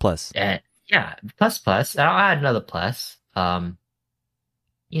 Plus. Plus. I'll add another plus.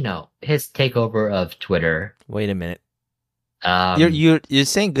 His takeover of Twitter. Wait a minute. You're You're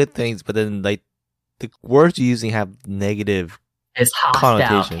saying good things, but then like the words you're using have negative. his hostile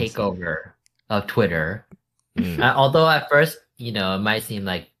connotations. takeover of Twitter. Mm. Although at first, it might seem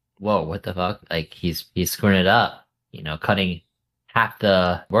like, whoa, what the fuck? Like he's screwing it up, cutting half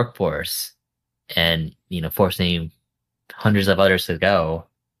the workforce and, forcing hundreds of others to go.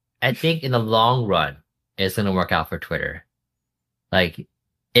 I think in the long run, it's going to work out for Twitter. Like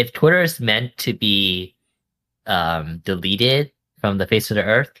if Twitter is meant to be deleted from the face of the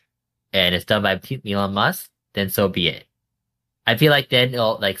earth and it's done by Elon Musk, then so be it. I feel like then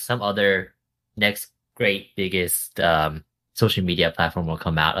some other next great biggest social media platform will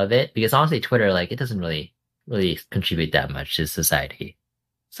come out of it. Because honestly, Twitter, like, it doesn't really contribute that much to society.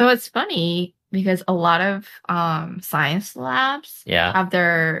 So it's funny because a lot of science labs Yeah. have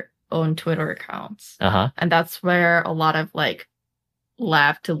their own Twitter accounts. Uh-huh. And that's where a lot of like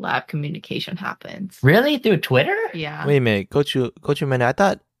lab to lab communication happens. Really? Through Twitter? Yeah. Wait a minute, Coach Man, I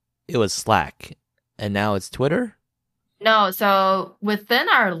thought it was Slack, and now it's Twitter. No, so within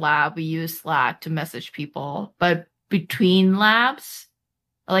our lab, we use Slack to message people, but between labs,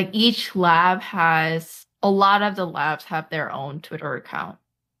 like each lab has, a lot of the labs have their own Twitter account.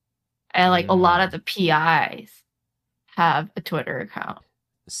 And like a lot of the PIs have a Twitter account.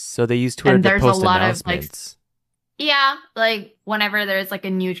 So they use Twitter And to there's a post lot of, like, announcements. Yeah, like whenever there's like a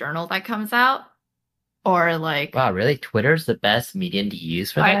new journal that comes out, or like Wow, really? Twitter's the best medium to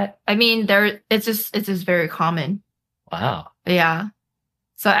use for that? I mean, it's just very common. Wow. Yeah.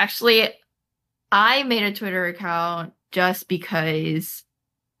 So actually, I made a Twitter account just because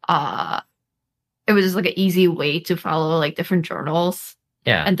it was just like an easy way to follow like different journals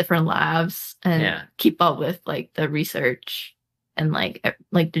Yeah. and different labs and Yeah. keep up with like the research and like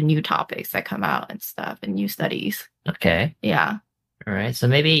the new topics that come out and stuff and new studies. Okay. Yeah. All right. So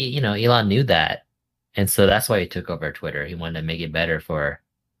maybe, Elon knew that. And so that's why he took over Twitter. He wanted to make it better for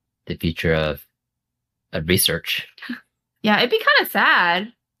the future of research. Yeah, it'd be kind of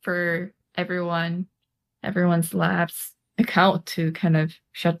sad for everyone's labs account to kind of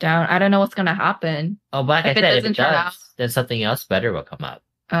shut down. I don't know what's gonna happen. Oh, but like If I it said, if doesn't it turn does, out- then something else better will come up.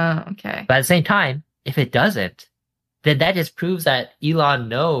 Oh, okay. But at the same time, if it doesn't, then that just proves that Elon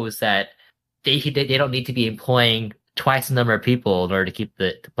knows that they don't need to be employing twice the number of people in order to keep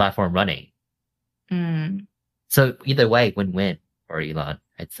the platform running. Mm. So either way, win-win for Elon,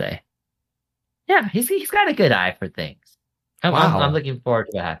 I'd say. Yeah, he's got a good eye for things. Wow. I'm looking forward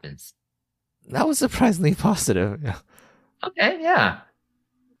to what happens. That was surprisingly positive. Yeah. Okay, yeah.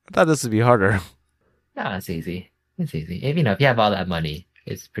 I thought this would be harder. No, it's easy. It's easy. If you have all that money,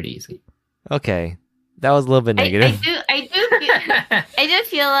 it's pretty easy. Okay, that was a little bit negative. I do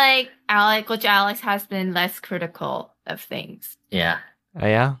feel like Coach Alex has been less critical of things Yeah, Oh,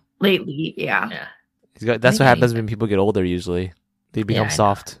 yeah, lately. Yeah. yeah. that's what Maybe. happens when people get older. Usually, they become I know.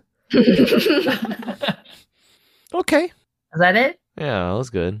 soft. Is Okay, that it? yeah, that was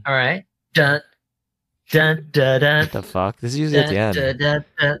good. All right. Dun dun dun dun. What the fuck? This is usually at the end. Dun, dun,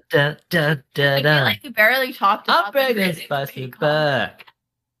 dun, dun, dun, I dun, feel dun. like we barely talked I'm about the bringing critics. spicy back.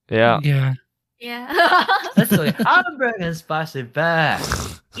 Yeah. Yeah. Yeah. Let's go. I'm bringing spicy back.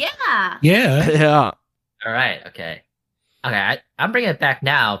 Yeah. Yeah. Yeah. All right. Okay. I'm bringing it back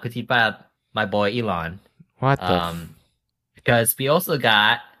now because you brought up my boy Elon. What the? Because we also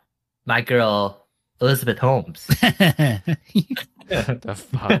got my girl Elizabeth Holmes. The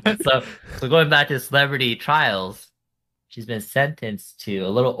fuck? so going back to celebrity trials, she's been sentenced to a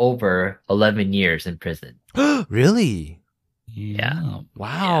little over 11 years in prison. Really? Yeah.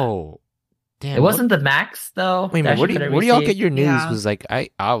 Wow. Damn. It wasn't the max though. Wait a that minute. she could have Where do y'all get received. your news? Yeah. Was like I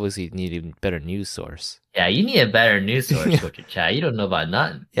obviously need a better news source. Yeah, you need a better news source, Coach Chat. You don't know about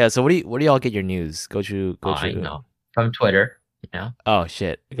nothing. Yeah. So where do y'all get your news? Go to. I know. From Twitter, Oh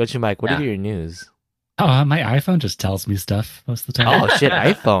shit. Go to Mike. Where do you Yeah. get your news? Oh, my iPhone just tells me stuff most of the time. Oh shit.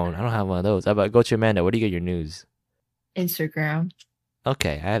 iPhone. I don't have one of those. How about go to Amanda? Where do you get your news? Instagram.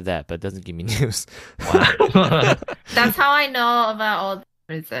 Okay, I have that, but it doesn't give me news. Wow. That's how I know about all.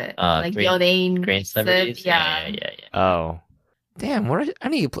 What is it? Like green- Yodane. Green celebrities. Yeah. Yeah. Oh, damn. I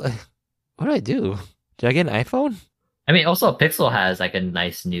need to play. What do I do? Did I get an iPhone? I mean, also Pixel has like a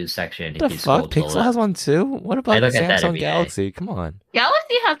nice news section. What the fuck? Pixel has one too. What about look at that Samsung every day. Galaxy? Come on.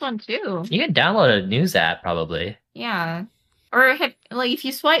 Galaxy has one too. You can download a news app probably. Yeah. Or if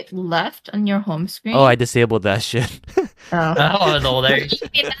you swipe left on your home screen. Oh, I disabled that shit. Oh. Oh no, there.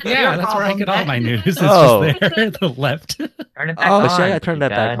 Yeah, that's where I get all my news. It's Oh. just there, the left. Turn it back Oh on. shit! I gotta turn you that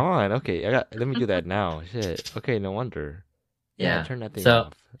back bad. on. Okay, let me do that now. Shit. Okay, no wonder. Yeah. Turn that thing So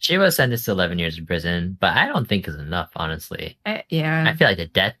off. she was sentenced to 11 years in prison, but I don't think is enough, honestly. Yeah. I feel like the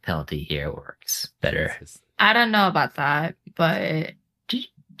death penalty here works better. Jesus. I don't know about that, but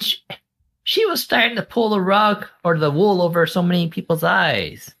She was starting to pull the rug or the wool over so many people's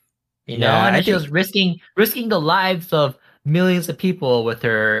eyes. You know, Yeah, and I then she was risking the lives of millions of people with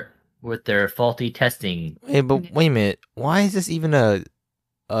their faulty testing. Hey, but wait a minute. Why is this even a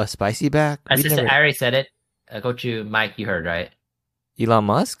spicy back? I We never- already said it. Go to Mike. You heard right? Elon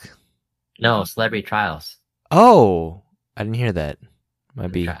Musk? No, celebrity trials. Oh, I didn't hear that.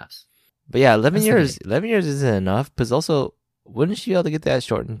 Might be. Trials. But yeah, 11 That's years. okay. 11 years isn't enough. Because also, wouldn't she be able to get that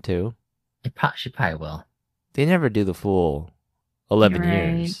shortened too? She probably will. They never do the full 11 Right.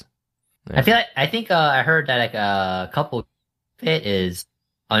 years. I think I heard that like a couple it is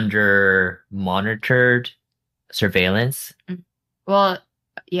under monitored surveillance. Well,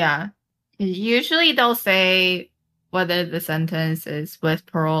 yeah. Usually they'll say whether the sentence is with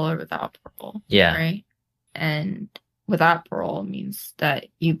parole or without parole. Yeah. Right? And without parole means that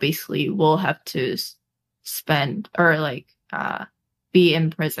you basically will have to spend or be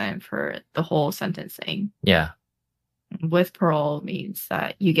in prison for the whole sentencing. Yeah. With parole means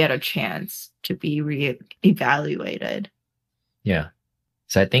that you get a chance to be re-evaluated. Yeah.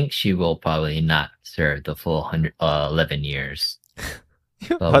 So I think she will probably not serve the full 11 years.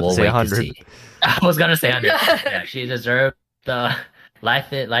 But About to we'll say wait to 100. see. I was gonna say 100. Yeah, she deserved the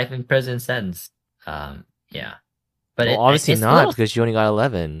life in prison sentence. Yeah. But Well, obviously it's a not little- because she only got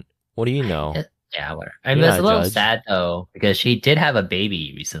 11. What do you know? yeah, whatever. I mean, You're it's a not a little judge. sad though because she did have a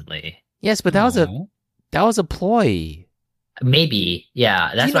baby recently. Yes, but that was a ploy. Maybe,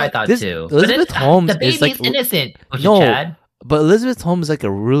 yeah, that's You what know, I thought this too. Elizabeth but Holmes the baby's is like innocent. no, Chad. but Elizabeth Holmes is like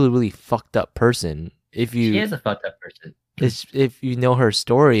a really, really fucked up person. If She you is a fucked up person. if you know her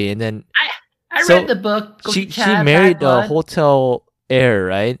story, and then I So, read the book. she Chad, married Bad Blood. a hotel heir,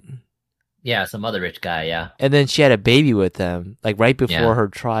 right? Yeah, some other rich guy. Yeah, And then she had a baby with them, like right before Yeah. her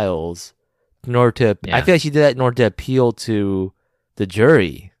trials. In order to, I Yeah. feel like she did that in order to appeal to the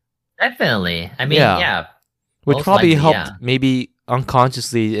jury, definitely. I mean, Yeah. yeah. which Most probably likely, helped yeah. maybe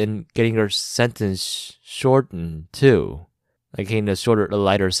unconsciously in getting her sentence shortened too, like getting a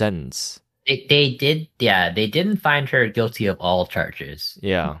lighter sentence. They did. Yeah, they didn't find her guilty of all charges.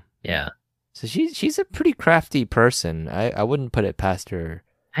 Yeah. Yeah, So she's a pretty crafty person. I wouldn't put it past her.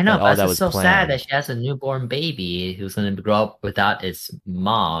 I know. That all But that it's was so sad planned. that she has a newborn baby who's going to grow up without its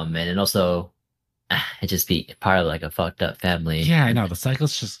mom, and then also it just be part of like a fucked up family. Yeah, I know. The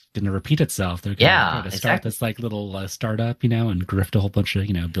cycle's just going to repeat itself. They're Yeah, going to start exactly. this like little startup, and grift a whole bunch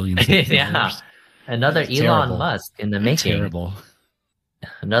of billions. Of Yeah. dollars. Another It's Elon terrible. Musk in the making. Terrible.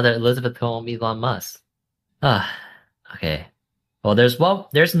 Another Elizabeth Holmes, Elon Musk. Okay. Well,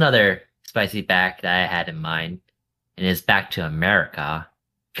 there's another spicy back that I had in mind, and it's back to America,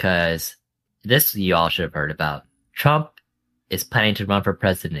 because this you all should have heard about. Trump is planning to run for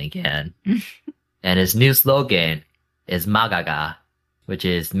president again, and his new slogan is MAGAGA, which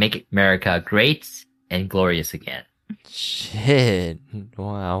is "Make America Great and Glorious Again." Shit!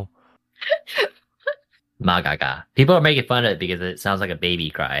 Wow. MAGAGA. People are making fun of it because it sounds like a baby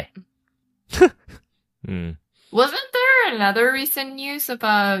cry. Hmm. Wasn't there another recent news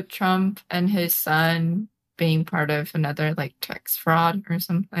about Trump and his son being part of another tax fraud or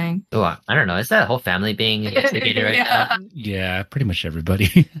something? Oh, I don't know. Is that whole family being investigated right now? Yeah, pretty much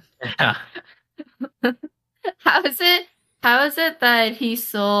everybody. Yeah. How is it that he's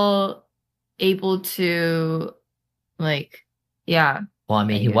still able to yeah. Well, I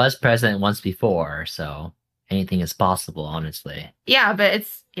mean, he Yeah. was president once before, so anything is possible, honestly. Yeah, but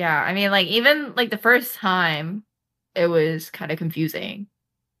it's I mean even the first time it was kind of confusing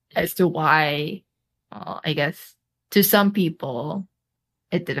as to why I guess to some people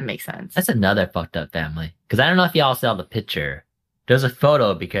it didn't make sense. That's another fucked up family. Because I don't know if y'all saw the picture. There's a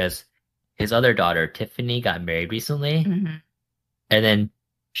photo because his other daughter, Tiffany, got married recently. Mhm. And then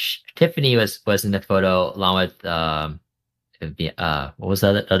Tiffany was in the photo along with, what was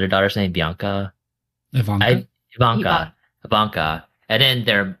the other daughter's name? Bianca? Ivanka. Ivanka. And then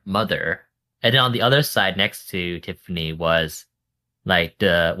their mother. And then on the other side next to Tiffany was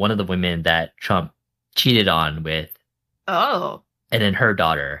one of the women that Trump cheated on with, Oh. and then her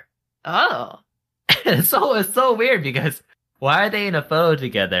daughter. Oh. It's so weird because why are they in a photo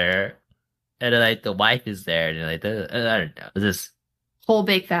together? And then, the wife is there, and I don't know. This Whole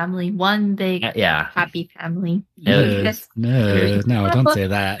big family, one big yeah. happy family. Yes. No, don't say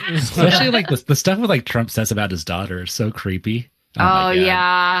that. Especially the stuff with Trump says about his daughter is so creepy. Oh, my God.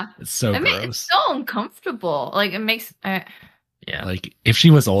 yeah. It's so I mean, gross. it's so uncomfortable. It makes Yeah. If she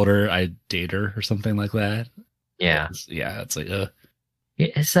was older, I'd date her or something like that. Yeah. It's like,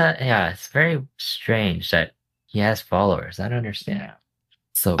 It's very strange that he has followers. I don't understand.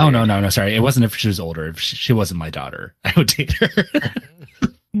 So oh, weird. no, sorry. It wasn't if she was older. If she wasn't my daughter, I would date her.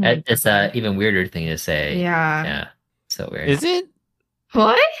 It's a even weirder thing to say. Yeah. Yeah. So weird. Is it?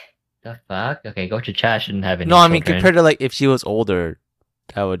 What? The fuck? Okay, go to chat. Shouldn't have any No, I mean children. compared to if she was older,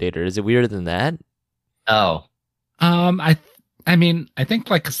 I would date her. Is it weirder than that? Oh. I mean, I think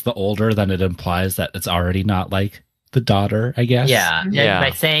it's the older, then it implies that it's already not the daughter, I guess. Yeah. Yeah.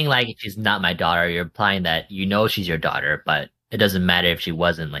 By saying she's not my daughter, you're implying that she's your daughter, but it doesn't matter if she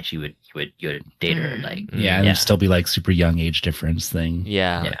wasn't. You would date her. Mm. Yeah, and it'd still be super young age difference thing.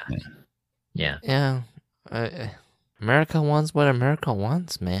 Yeah. Yeah. Yeah. America wants what America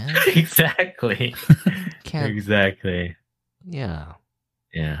wants, man. Exactly. Can't. Exactly. Yeah.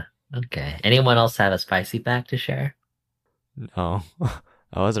 Yeah. Okay. Anyone else have a spicy fact to share? No.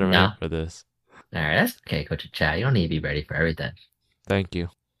 I wasn't ready No? for this. All right, that's okay, Coach Chad. You don't need to be ready for everything. Thank you.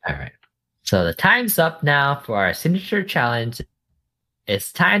 All right. So the time's up now for our signature challenge.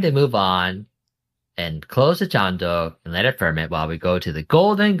 It's time to move on and close the Jondo and let it ferment while we go to the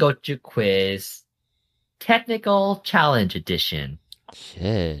Golden Gochu Quiz Technical Challenge Edition.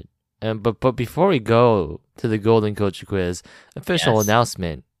 Shit. But before we go to the Golden Gochu Quiz, official Yes.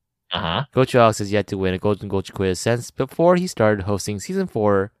 announcement. Uh-huh. Gochu Alex has yet to win a Golden Gochu Quiz since before he started hosting season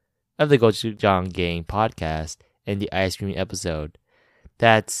 4 of the Gochujang Gang podcast and the ice cream episode.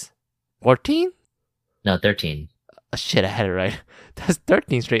 That's 14? No, 13. Oh, shit, I had it right. That's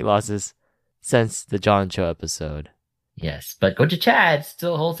 13 straight losses since the John Cho episode. Yes, but Gochu Chad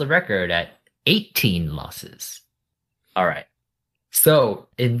still holds the record at 18 losses. All right. So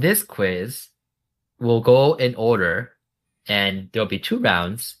in this quiz, we'll go in order and there'll be 2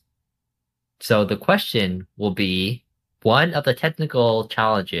 rounds. So the question will be one of the technical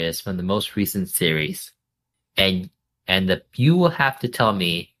challenges from the most recent series. And you will have to tell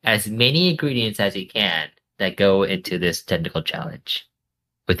me as many ingredients as you can that go into this technical challenge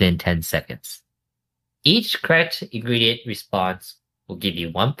within 10 seconds. Each correct ingredient response will give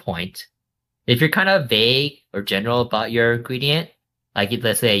you 1 point. If you're kind of vague or general about your ingredient, like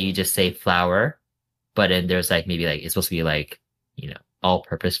let's say you just say flour, but then there's like maybe like it's supposed to be like,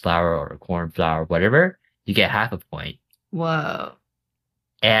 all-purpose flour or corn flour, whatever, you get half a point. Whoa.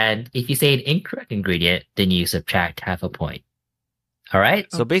 And if you say an incorrect ingredient, then you subtract half a point. All right?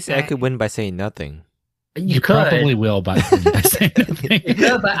 So basically, I Okay. could win by saying nothing. You probably will by saying nothing. You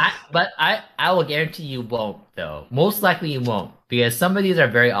could, but I will guarantee you won't though. Most likely you won't because some of these are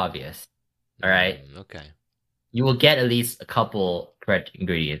very obvious. All right? Okay. You will get at least a couple correct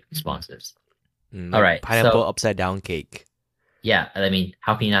ingredient responses. Like All right, Pineapple so- upside down cake. Yeah, I mean,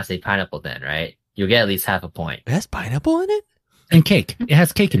 how can you not say pineapple then, right? You'll get at least half a point. It has pineapple in it? And cake. It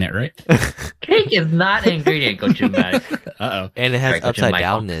has cake in it, right? Cake is not an ingredient, Gochu-man. Uh-oh. And it has Alright, go to upside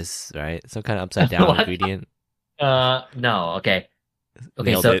Michael. downness, right? Some kind of upside down What? ingredient. No, okay.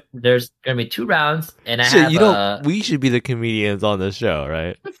 Okay, Nailed so it. there's gonna be 2 rounds, and I Shit, have you we should be the comedians on the show,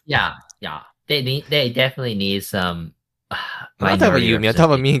 right? yeah. They definitely need some. I'm not talking about you, me. I'm talking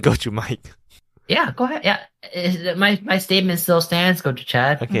about me and Gochu Mike. Yeah, go ahead. Yeah, my statement still stands, Gochu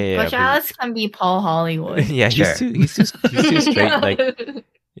Chad. Okay, yeah. Coach Alex can be Paul Hollywood. Yeah, Sure. he's too straight. Like, yeah.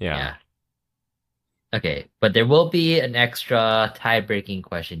 Yeah. Okay, but there will be an extra tie-breaking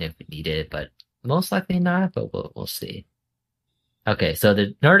question if we need it, but most likely not. But we'll see. Okay, so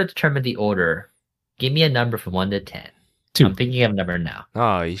in order to determine the order, give me a number from 1 to 10. 2. I'm thinking of a number now.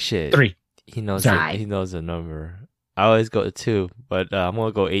 Oh shit. 3. He knows. Sorry. He knows the number. I always go 2, but I'm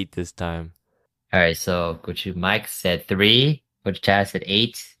gonna go 8 this time. All right, so Gochu Mike said 3, Gochu Chad said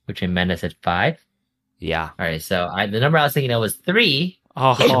 8, Gochu Amanda said 5. Yeah. All right, so the number I was thinking of was 3.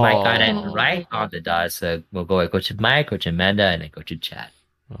 Oh. Gochu Mike got it right on the dot, so we'll go with Gochu Mike, Gochu Amanda, and then Gochu Chad.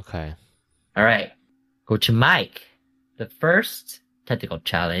 Okay. All right, Gochu Mike. The first technical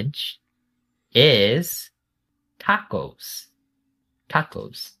challenge is tacos.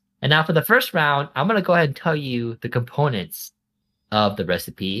 Tacos. And now for the first round, I'm going to go ahead and tell you the components of the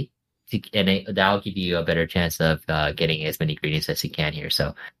recipe, and that'll give you a better chance of getting as many ingredients as you can here.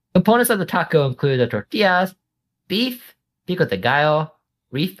 So components of the taco include the tortillas, beef, pico de gallo,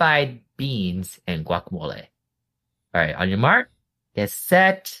 refried beans, and guacamole. All right, on your mark, get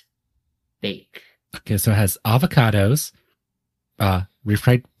set, bake. Okay, so it has avocados,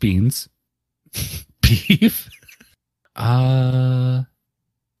 refried beans, beef,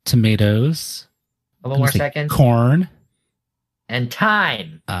 tomatoes, One more let's see, second. corn, And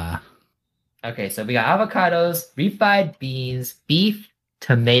time. Okay, so we got avocados, refried beans, beef,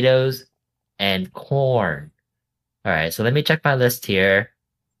 tomatoes, and corn. All right, so let me check my list here.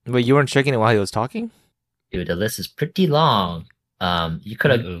 Wait, you weren't checking it while he was talking? Dude, the list is pretty long. You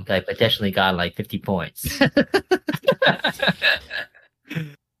could have Uh-oh. like potentially gotten like 50 points.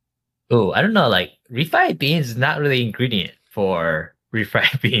 Oh, I don't know. Like refried beans is not really ingredient for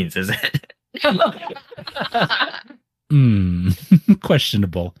refried beans, is it?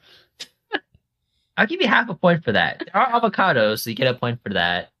 questionable. I'll give you half a point for that. There are avocados, so you get a point for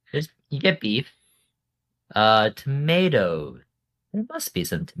that. You get beef. Tomatoes. There must be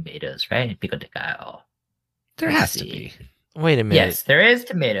some tomatoes, right? Pico de gallo. There Let's has to see. be. Wait a minute. Yes, there is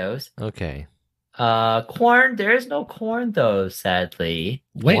tomatoes. Okay. Corn. There is no corn though, sadly.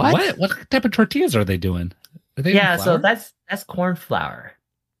 Wait, What? what? What type of tortillas are they doing? Are they Yeah, doing so flour? that's corn flour.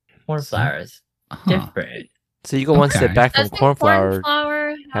 Corn So- flour is Huh. different. So you go one Okay. step back from Doesn't corn flour,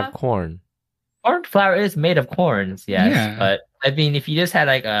 flour have corn. Corn flour is made of corns, yes. Yeah. But I mean, if you just had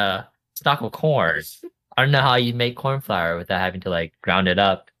like a stalk of corn, I don't know how you make corn flour without having to like ground it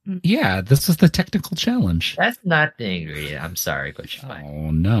up. Yeah, this is the technical challenge. That's not the ingredient. I'm sorry, Coach Mike.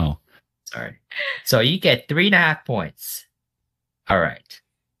 Oh, no. Sorry. So you get 3.5 points. All right.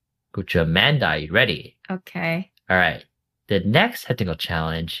 Coach Amanda, you ready? Okay. All right. The next technical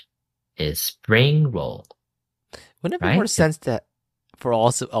challenge is spring roll. Wouldn't it Right? make more sense that for all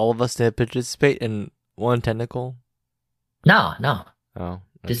of us to participate in one technical? No. Oh,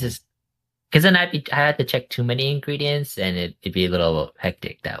 This okay. is because then I had to check too many ingredients and it'd be a little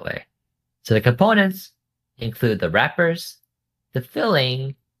hectic that way. So the components include the wrappers, the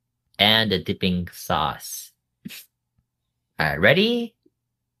filling, and the dipping sauce. All right, ready,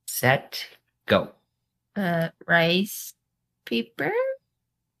 set, go. Rice, paper,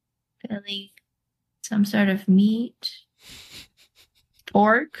 filling, some sort of meat,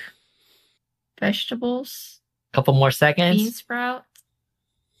 pork, vegetables, Couple more bean seconds, sprouts,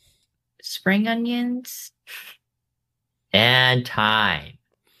 spring onions. and time.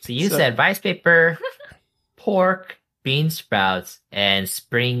 So you So- said rice paper, pork, bean sprouts, and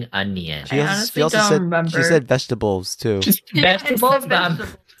spring onion. I honestly don't She remember. said vegetables too. Just Yeah, it's the vegetables.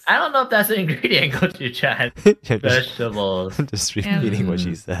 vegetables. I don't know if that's an ingredient. Go to chat. Vegetables. I'm just repeating what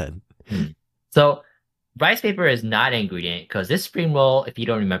she said. So rice paper is not an ingredient because this spring roll, if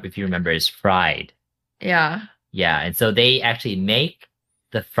you remember, is fried. Yeah. Yeah, and so they actually make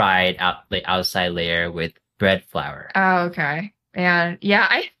the fried outside layer with bread flour. Oh, okay. And yeah,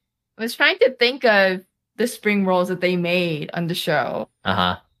 I was trying to think of the spring rolls that they made on the show,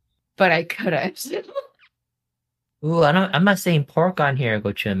 but I couldn't. Ooh, I'm not saying pork on here,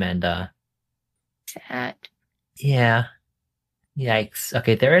 Gochu Amanda. Sad. Yeah. Yikes.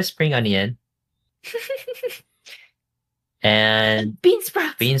 Okay, there is spring onion and Bean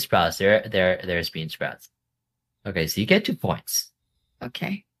sprouts. bean sprouts. There's bean sprouts. Okay, so you get 2 points.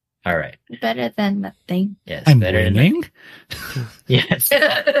 Okay. All right. Better than nothing. Yes, I'm better than winning. yes. All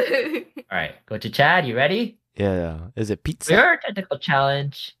right, go to Chad. You ready? Yeah. Is it pizza? Your technical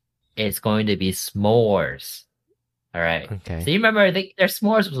challenge is going to be s'mores. All right. Okay. So you remember their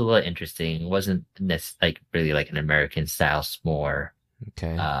s'mores was a little interesting. It wasn't really like an American style s'more.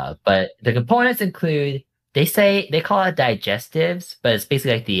 Okay. But the components include they call it digestives, but it's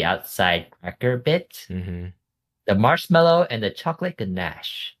basically like the outside cracker bit, Mm-hmm. the marshmallow, and the chocolate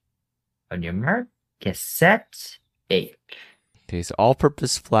ganache. On your mark, get set, bake. Okay, so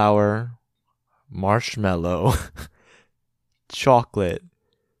all-purpose flour, marshmallow, chocolate.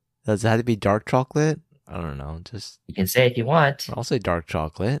 Does it have to be dark chocolate? I don't know. Just You can say if you want. I'll say dark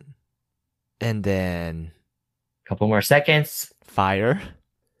chocolate. And then Couple more seconds. fire.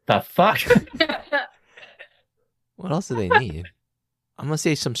 The fuck? What else do they need? I'm gonna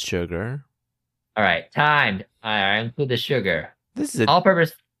say some sugar. All right, timed. I include the sugar. This is a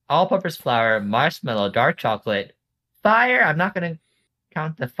All-purpose flour, marshmallow, dark chocolate, fire. I'm not gonna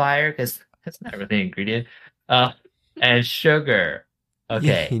count the fire because that's not really an ingredient. And sugar.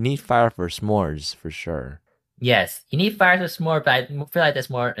 Okay. You need fire for s'mores for sure. Yes, you need fire for s'more, but I feel like that's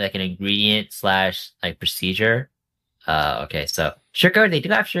more like an ingredient slash like procedure. Okay, so sugar. They do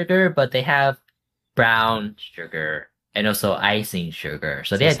have sugar, but they have brown sugar and also icing sugar.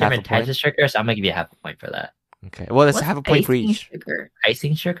 So So they have it's half a different types point? of sugar. So I'm gonna give you half a point for that. Okay. Well, that's What's half a point for icing each. Sugar?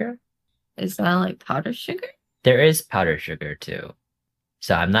 Icing sugar. Is that like powdered sugar? There is powdered sugar too.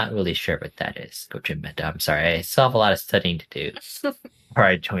 So I'm not really sure what that is, Coach Meta. I'm sorry. I still have a lot of studying to do before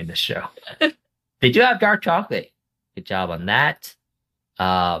I join the show. They do have dark chocolate. Good job on that.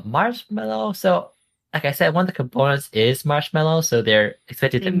 Marshmallow. So, like I said, one of the components is marshmallow. So they're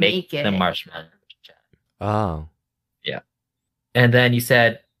expected They to make make the it. marshmallow. Oh. And then you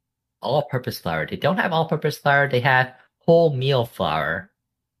said all-purpose flour. They don't have all-purpose flour. They have wholemeal flour.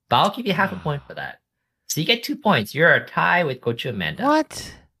 But I'll give you half a point for that. So you get 2 points. You're a tie with Coach Amanda.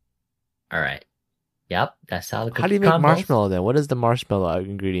 What? All right. Yep, that's how the cookie How do you make crumbles. marshmallow then? What is the marshmallow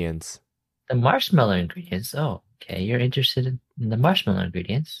ingredients? The marshmallow ingredients. Oh, okay. You're interested in the marshmallow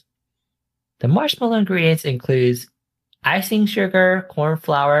ingredients. The marshmallow ingredients includes icing sugar, corn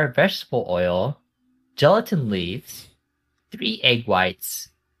flour, vegetable oil, gelatin leaves, 3 egg whites,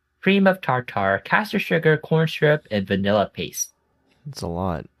 cream of tartar, castor sugar, corn syrup, and vanilla paste. It's a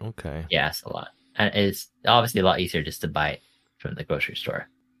lot. Okay. Yeah, it's a lot. And it's obviously a lot easier just to buy it from the grocery store.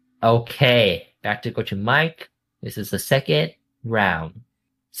 Okay, back to Coach Mike. This is the second round.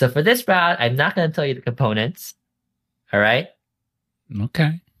 So for this round, I'm not going to tell you the components. All right?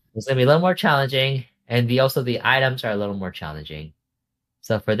 Okay. It's going to be a little more challenging. And the items are a little more challenging.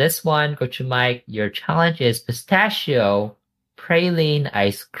 So for this one, Coach Mike, your challenge is pistachio praline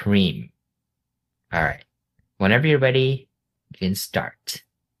ice cream. All right. Whenever you're ready, you can start.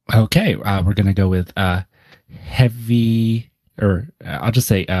 Okay, we're gonna go with heavy, or I'll just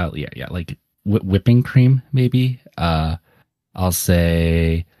say like whipping cream maybe. I'll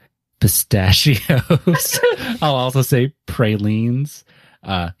say pistachios. I'll also say pralines.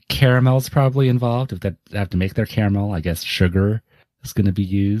 Caramel's probably involved. If they have to make their caramel, I guess sugar is going to be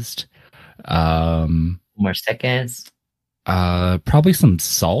used. More seconds. Probably some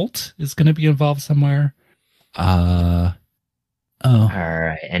salt is going to be involved somewhere. Oh, All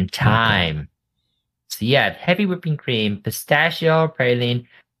right. And time. So you have heavy whipping cream, pistachio, praline,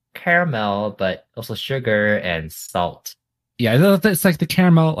 caramel, but also sugar and salt. yeah, it's like the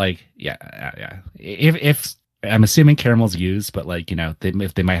caramel. Like, yeah. If I'm assuming caramel's used, but like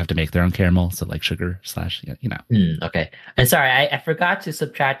if they might have to make their own caramel, so like sugar slash. Okay. And sorry, I forgot to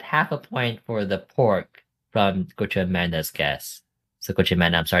subtract half a point for the pork from Coach Amanda's guess. So Coach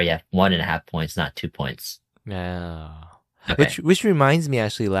Amanda, I'm sorry, you have 1.5 points, not 2 points. Yeah. Okay. Which reminds me,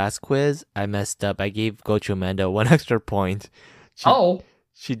 actually, last quiz I messed up. I gave Gochu Amanda 1 extra point.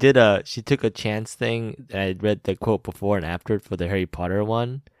 She took a chance thing. I read the quote before and after for the Harry Potter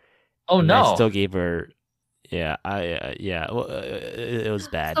one. Oh and no. I still gave her. Yeah, well, it was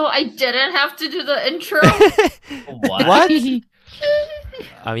bad. So I didn't have to do the intro. What?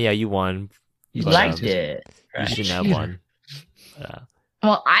 Yeah, you won. You But, liked it. You Right? shouldn't have won.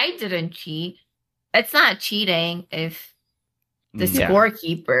 Well, I didn't cheat. It's not cheating if the Yeah.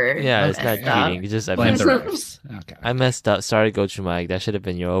 scorekeeper. Yeah, was it's not messed up. cheating. It's just Blame the refs. Okay. I messed up. Sorry, Gochu Mike. That should have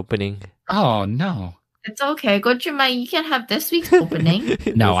been your opening. Oh no, It's okay. Go to my. You can have this week's opening.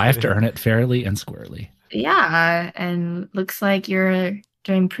 no, I have to earn it fairly and squarely. Yeah, and looks like you're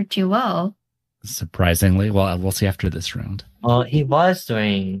doing pretty well. Surprisingly, well, we'll see after this round. Well, he was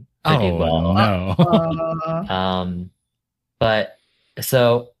doing pretty Oh well. no. But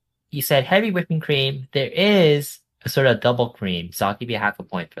so you said heavy whipping cream. There is a sort of double cream, so I'll give you half a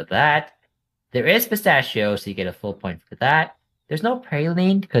point for that. There is pistachio, so you get a full point for that. There's no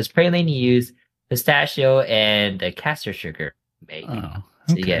praline because praline you use pistachio and the castor sugar made. Oh,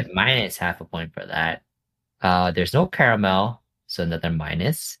 So you get minus half a point for that. There's no caramel, so another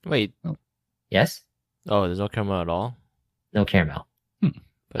minus. Wait. Yes? Oh, there's no caramel at all? No caramel.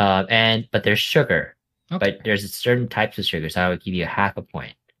 But- But there's sugar. Okay. But there's certain types of sugar, so I would give you half a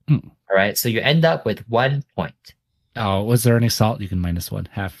point. Hmm. All right, so you end up with 1 point. Oh, was there any salt? You can minus one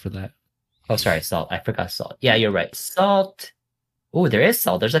half for that. Oh, sorry, salt. I forgot salt. Yeah, you're right. Salt. Oh, there is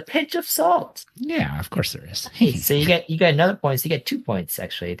salt. There's a pinch of salt. Yeah, of course there is. So you get another point. So you get 2 points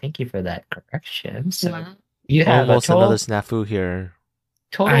actually. Thank you for that correction. So Wow. you have Almost a total, another snafu here.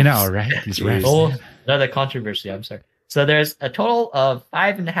 total I know, right? These refs. Oh, another controversy. I'm sorry. So there's a total of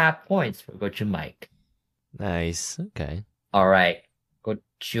 5.5 points for Gochu Mike. Nice. Okay. All right,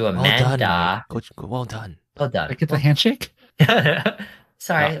 Gochu Well done, Amanda. Mike. Coach, well done. Well done. I get the handshake?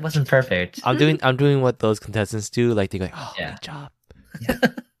 Sorry, it wasn't perfect. I'm doing what those contestants do. Like they go, oh, Yeah. good job.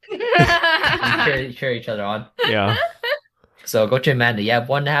 You cheer each other on. Yeah. So Gochu Amanda, you have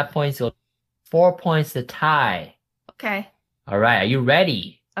 1.5 points. So 4 points to tie. Okay. All right, are you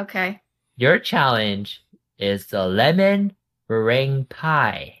ready? Okay. Your challenge is the lemon meringue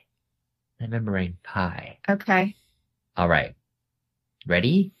pie. Lemon meringue pie. Okay. All right.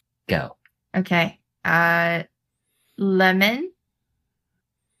 Ready? Go. Okay. Lemon,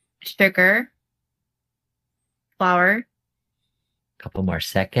 sugar, flour, Couple more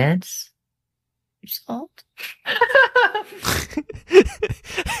seconds. salt.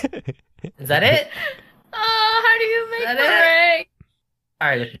 Is that it? Oh, how do you make That meringue? All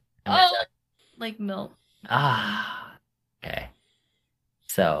right. Oh, like milk. Ah. Okay.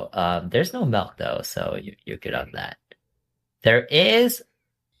 So, there's no milk though, so you're good on that. There is.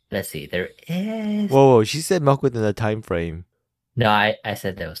 Let's see. There is. Whoa, she said milk within the time frame. No, I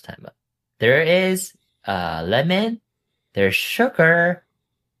said there was time up. There is lemon. There's sugar.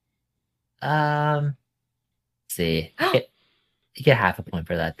 Let's see. You get half a point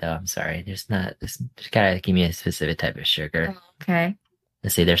for that though. I'm sorry. There's gotta give me a specific type of sugar. Okay.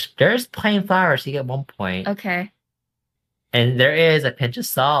 Let's see. There's plain flour, so you get 1 point. Okay. And there is a pinch of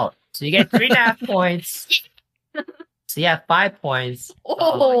salt, so you get 3.5 points. So you have 5 points.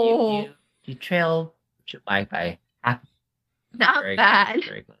 Oh. You trail Mike by half. Not Very good, bad.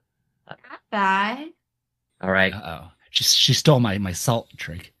 very good. Not bad. All right. Uh-oh. She stole my salt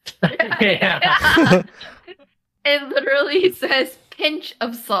trick. Yeah. It literally says pinch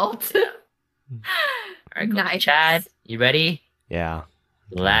of salt. All right, cool. Nice. Chad, you ready? Yeah.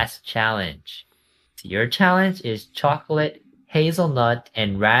 Last challenge. So your challenge is chocolate, hazelnut,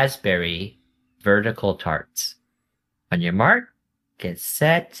 and raspberry vertical tarts. On your mark, get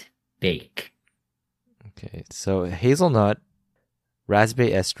set, bake. Okay, so hazelnut,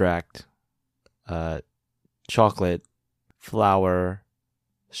 raspberry extract, chocolate, flour,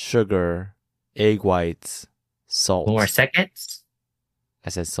 sugar, egg whites, salt. 4 more seconds. I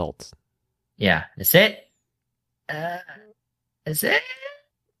said salt. Yeah, that's it. Is it?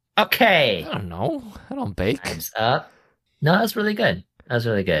 Okay. I don't know. I don't bake. Time's up. No, that's really good. That was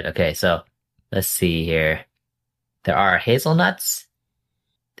really good. Okay, so let's see here. There are hazelnuts.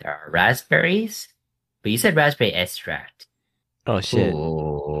 There are raspberries. But you said raspberry extract. Oh shit.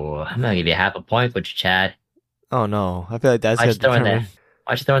 Ooh, I'm gonna give you half a point, but you, Chad. Oh no. I feel like that's Why'd gonna you throw in determine. that?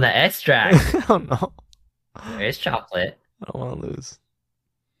 Why'd you throw in that extract? I don't know. There is chocolate. I don't want to lose.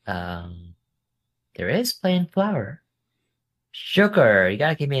 There is plain flour. Sugar. You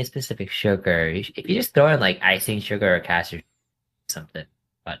gotta give me a specific sugar. If you just throw in like icing sugar or cashew something,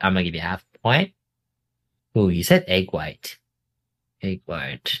 but I'm gonna give you half a point. Ooh, you said egg white. Egg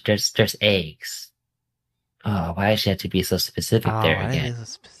white. There's eggs. Oh, why does you have to be so specific there why again? is it so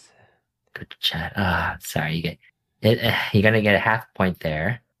specific? Good chat. Sorry, you get it. You're gonna get a half point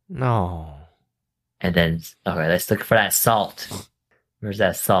there, No. and then okay, let's look for that salt. Where's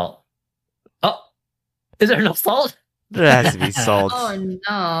that salt? Oh, is there no salt? There has to be salt. Oh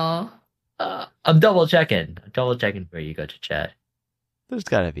no. I'm double checking. I'm double checking for you. Go to chat. There's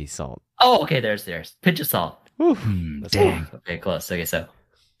gotta be salt. Oh, okay. There's pinch of salt. Whew. That's Dang. Okay, close. Okay, so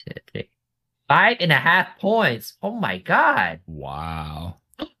 2, 3. 5.5 points. Oh my god. Wow.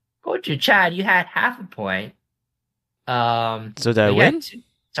 Go to Chad. You had half a point. So did I you had win?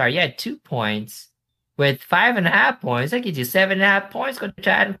 Sorry, you had 2 points. With 5.5 points, that gives you 7.5 points. Go to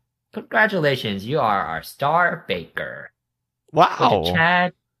Chad. Congratulations, you are our star baker. Go Wow. to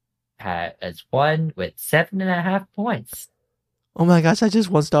Chad has won with 7.5 points. Oh my gosh, I just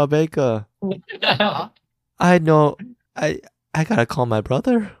won Star Baker. I know. I gotta call my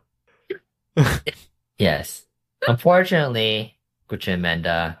brother. Yes. Unfortunately, Gucci and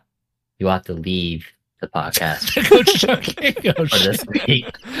Menda, you have to leave the podcast for this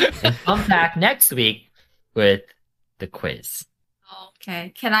week and come back next week with the quiz.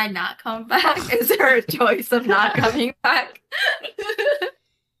 Okay. Can I not come back? Is there a choice of not coming back?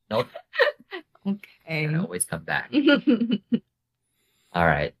 Nope. Okay. You can always come back. All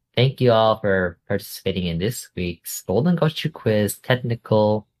right. Thank you all for participating in this week's Golden Gochu Quiz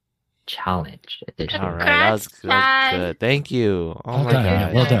Technical Challenge edition. All right, that was Chad. good. Thank you. Oh Well my done.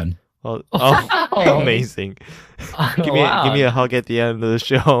 god. Well done. Oh, amazing. Give me a hug at the end of the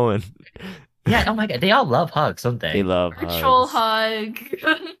show, and Yeah, oh my god. They all love hugs, don't they? they love Virtual hugs.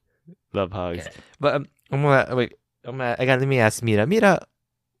 hug. Love hugs. Okay. But I'm gonna wait. Let me ask Mira. Mira,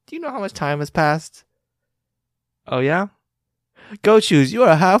 do you know how much time has passed? Oh yeah. Go choose. You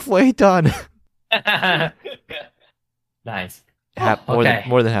are halfway done. Nice. More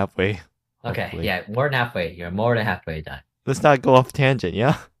than halfway. Okay, Hopefully. yeah, more than halfway. You're more than halfway done. Let's not go off tangent.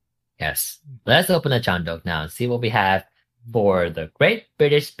 Yeah. Yes. Let's open the Chandok now and see what we have for the Great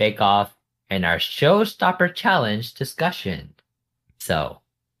British Bake Off and our Showstopper Challenge discussion. So,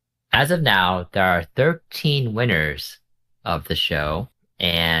 as of now, there are 13 winners of the show.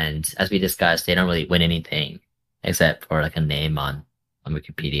 And as we discussed, they don't really win anything except for like a name on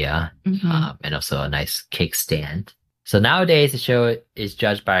Wikipedia and also a nice cake stand. So nowadays, the show is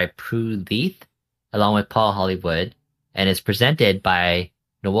judged by Prue Leith along with Paul Hollywood and is presented by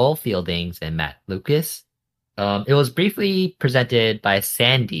Noel Fieldings and Matt Lucas. It was briefly presented by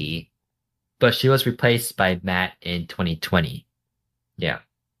Sandy, but she was replaced by Matt in 2020. Yeah.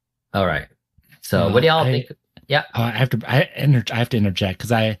 All right. So what do y'all think? Yeah. I have to interject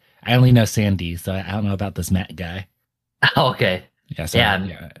because I only know Sandy, so I don't know about this Matt guy. Oh, okay. Yeah, so,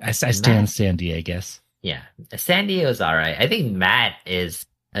 Yeah, I stand Sandy, I guess. Yeah. Sandy was all right. I think Matt is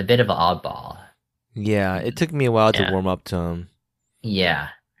a bit of an oddball. Yeah. It took me a while to Yeah. warm up to him. Yeah.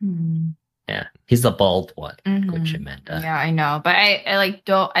 Mhm. Yeah. He's the bald one, Mhm. which Amanda. Yeah, I know. But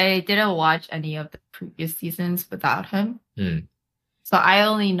I didn't watch any of the previous seasons without him. Hmm. So I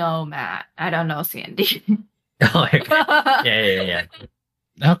only know Matt. I don't know Sandy. Oh, okay. Yeah.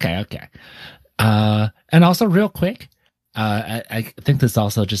 Okay. And also, real quick, I think this is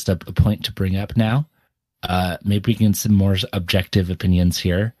also just a point to bring up now. Maybe we can get some more objective opinions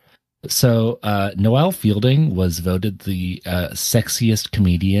here. So, Noel Fielding was voted the sexiest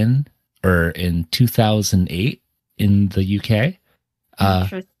comedian in 2008 in the UK.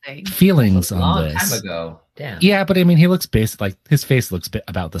 Interesting. Feelings A on long this. time ago. Damn. Yeah, but I mean, he looks like his face looks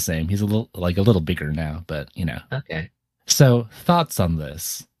about the same. He's a little bigger now, but you know. Okay. So, thoughts on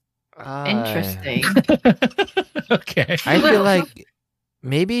this? Interesting. Okay. I feel like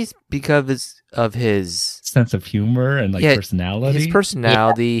maybe it's because of his sense of humor and like Yeah, personality. his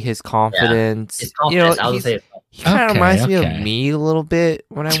personality, his confidence. His confidence, I would say. he kind of Okay, reminds me of okay. me a little bit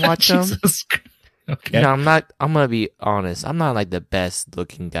when I watch him. Jesus. Okay. You know, I'm gonna be honest. I'm not like the best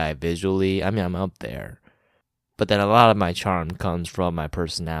looking guy visually. I mean, I'm up there, but then a lot of my charm comes from my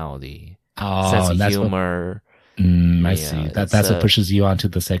personality, sense of that's humor. I Yeah, see. it's, That's what pushes you onto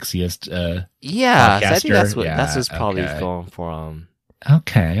the sexiest. Yeah, so I think that's podcaster. what Yeah, that's what's probably okay. going for him.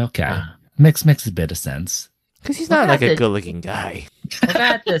 Okay. Makes a bit of sense. Because he's Well, not like a that's it. good looking guy. We're gonna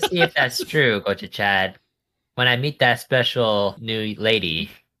have to see if that's true, Coach Chad. When I meet that special new lady,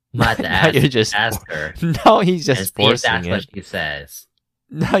 I'm gonna have to Now you're just ask her No, he's and just see if forcing that's what it. she says.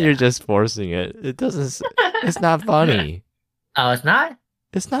 Now you're just forcing it. It doesn't. It's not funny. Oh, it's not?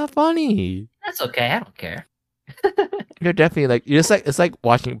 It's not funny. That's okay. I don't care. You're definitely like it's like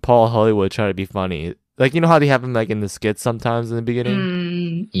watching Paul Hollywood try to be funny. Like, you know how they have him like in the skits sometimes in the beginning.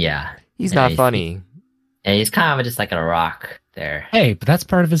 Mm, Yeah. He's Yeah, not funny. And he's kind of just like a rock there. Hey, but that's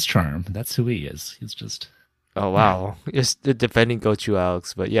part of his charm. That's who he is. He's just. Oh wow, just defending Gochu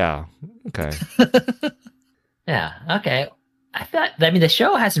Alex, but yeah, okay. Yeah. Okay. I mean, the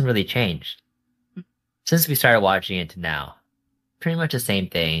show hasn't really changed since we started watching it to now. Pretty much the same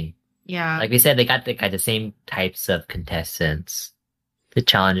thing. yeah. Like we said, they got the same types of contestants. The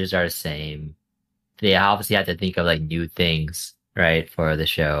challenges are the same. They obviously have to think of like new things, right, for the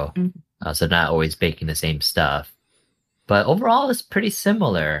show. Mhm. So not always baking the same stuff. But overall, it's pretty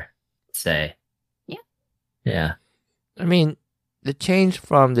similar, I'd say. Yeah. Yeah. I mean, the change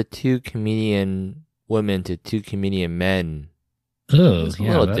from the two comedian women to two comedian men Oh, is a yeah,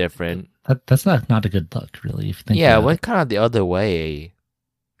 little that- different. That's not a good look, really. If you think Yeah, it about went kind of the other way.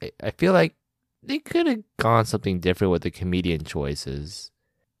 I feel like they could have gone something different with the comedian choices.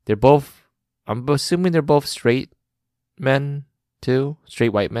 They're both, I'm assuming they're both straight men too, straight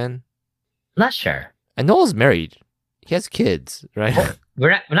white men. I'm not sure. And Noel's married. He has kids, right? Well,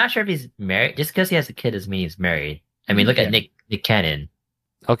 we're not sure if he's married. Just because he has a kid doesn't mean he's married. I mean, look at Nick Cannon.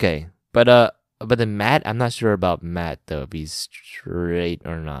 Okay, but then Matt, I'm not sure about Matt though, if he's straight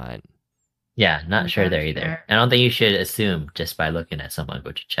or not. Yeah, not I'm sure not there either. sure. I don't think you should assume just by looking at someone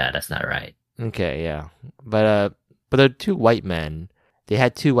go to chat. That's not right. Okay, yeah, but they're two white men. They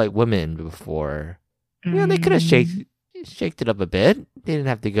had two white women before. You know, they could have shaked it up a bit. They didn't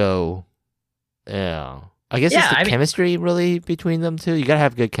have to go. Yeah, I guess it's Yeah, the I mean- chemistry really between them two. You gotta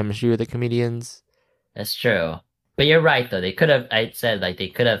have good chemistry with the comedians. That's true. But you're right though. They could have. I said like they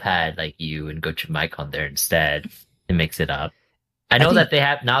could have had like you and Go to Mike on there instead to mix it up. I know that they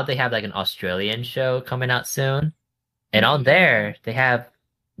have like an Australian show coming out soon, and on there they have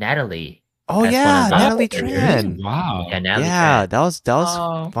Natalie. Oh That's yeah, one of the- Natalie Really? Tran. Wow. Yeah, Natalie. Yeah, Tran. that was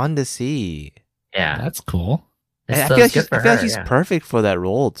Oh. fun to see. Yeah. That's cool. And So I feel it's good for like her, she's yeah. perfect for that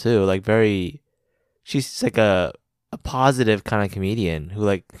role too. Like she's like a positive kind of comedian who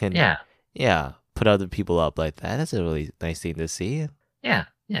like can Yeah. put other people up like that. That's a really nice thing to see. Yeah.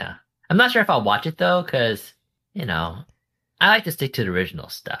 Yeah. I'm not sure if I'll watch it though, because I like to stick to the original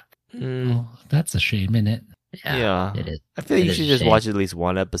stuff. Mm, Oh, that's a shame, isn't it? yeah. It is. I feel like It you is should a just shame. watch at least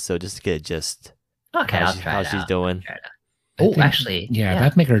one episode just to get a gist Okay, how, I'll she- try how it she's out. doing. Try it out. I Oh, think- actually, Yeah,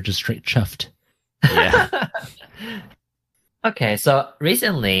 that'd make her just straight chuffed. Yeah. Okay, so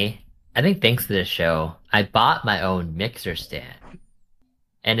recently, I think thanks to this show, I bought my own mixer stand.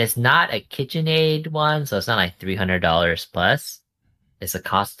 And it's not a KitchenAid one, so it's not like $300 plus. It's a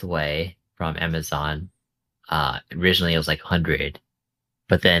Costaway from Amazon. Originally it was like 100,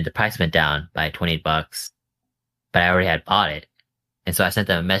 but then the price went down by $20, but I already had bought it. And so I sent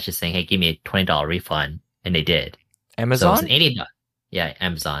them a message saying, hey, give me a $20 refund. And they did. So it Amazon? was an $80. Yeah,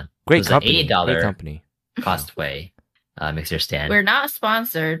 Amazon. Great it was company. an $80 Great company. Costaway mixer stand. We're not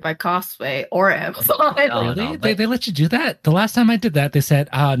sponsored by Costway or Amazon. Oh, Really? no, they let you do that? The last time I did that, they said,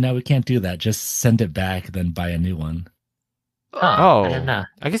 no, we can't do that. Just send it back, then buy a new one. Oh. I don't know.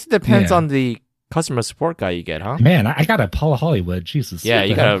 I guess it depends Yeah. on the customer support guy you get, huh? Man, I got a Paula Hollywood. Jesus. Yeah, what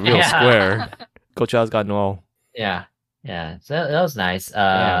you the got hell? a real Yeah. square. Coach Al's got Noel. Yeah. So that was nice.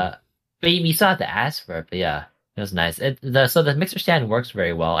 Yeah. But you still have to ask for it. But yeah, it was nice. So the mixer stand works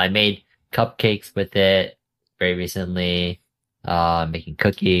very well. I made cupcakes with it very recently. Making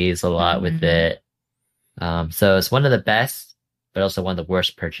cookies a lot with Mhm. it. So it's one of the best, but also one of the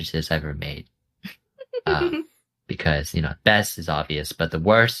worst purchases I've ever made. Because best is obvious, but the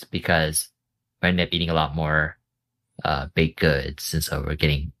worst because I ended up eating a lot more baked goods, and so we're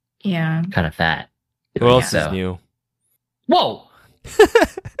getting Yeah. kind of fat. Who else So- is new? Whoa!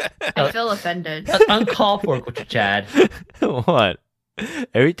 I feel offended. That's uncalled for, Coach Chad. What?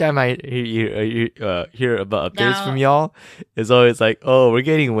 Every time I hear about updates No. from y'all, it's always like, "Oh, we're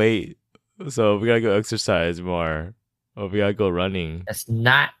gaining weight. So we gotta go exercise more. Or we gotta go running. That's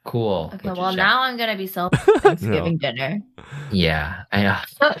not cool. Okay, Coach well Chat. now I'm gonna be celebrating Thanksgiving dinner. Yeah, I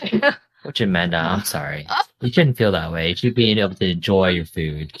know. Coach Amanda, I'm sorry. You shouldn't feel that way. You should be able to enjoy your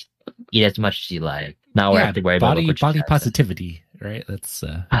food. Eat as much as you like. Now we have to worry about what Coach body Chat says. positivity, right? That's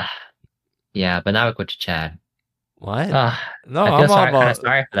Yeah, but now with Coach Chad. What? No, No, I feel I'm all sorry, kind about. of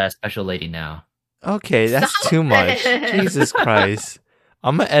sorry for that special lady now. Okay, that's Stop too much. it. Jesus Christ.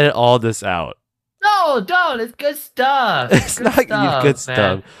 I'm gonna edit all this out. No, don't. It's good stuff. It's good not stuff, good man.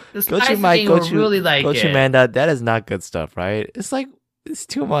 stuff. The Go to spicy my thing go will to really like go to it. Amanda. That is not good stuff, right? It's like it's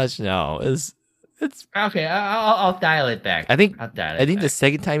too much now. It's Okay, I'll dial it back. I think I'll dial I it think the back.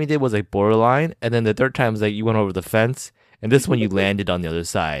 second time you did was like borderline, and then the third time was like you went over the fence, and this one you landed on the other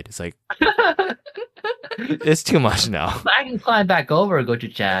side. It's like it's too much now. But I can climb back over and go to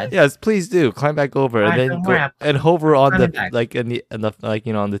Chad. Yes, please do climb back over and Alright, then don't go worry, and hover on climbing the back. like in the like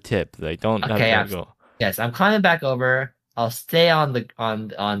on the tip. Like don't Okay, have to go. Yes, I'm climbing back over. I'll stay on the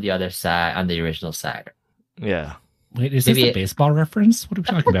on the other side, on the original side. Yeah. wait, is Maybe this it- a baseball reference? What are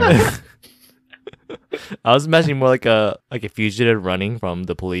we talking about? I was imagining more like a fugitive running from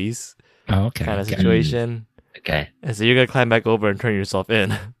the police Oh, okay. kind of okay. situation. Okay. And so you're gonna climb back over and turn yourself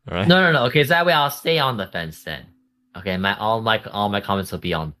in, right? No. Okay, so that way I'll stay on the fence then. Okay, all my comments will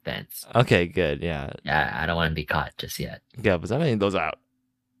be on the fence. Okay, good. Yeah. Yeah, I don't want to be caught just yet. Yeah, but I'm editing those out.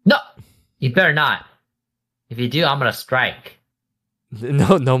 No, you better not. If you do, I'm gonna strike.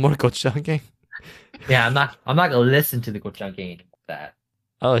 No more coach chunking. Yeah, I'm not gonna listen to the Gochunking that.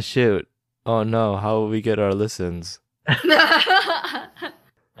 Oh shoot. Oh no, how will we get our listens?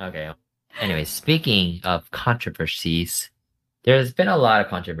 Okay. Anyway, speaking of controversies, there's been a lot of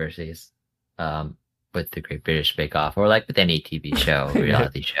controversies with the Great British Bake Off, or like with any TV show,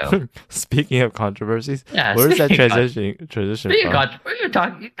 reality show. Speaking of controversies, Yeah, where is that speaking of transition Speaking from? of, we're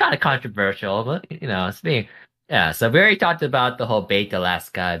talking kind of controversial, but so we already talked about the whole Baked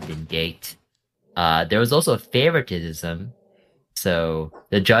Alaska Vingate. There was also favoritism. So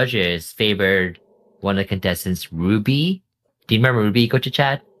the judges favored one of the contestants, Ruby. Do you remember Ruby, Coach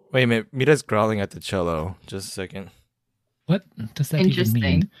Chad? Wait a minute, Mita's growling at the cello. Just a second. What does that even Interesting.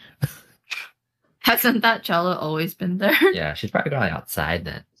 mean? Hasn't that cello always been there? Yeah, she's probably going outside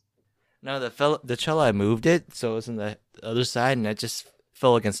then. No, the cello I moved it, so it was on the other side, and it just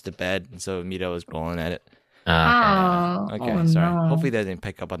fell against the bed, and so Mita was blowing at it. Okay. Oh, Okay, oh, sorry. no. Hopefully that didn't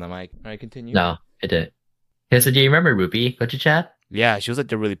pick up on the mic. All right, continue. No, it didn't. Okay, so do you remember Ruby, Coach Chad? Yeah, she was like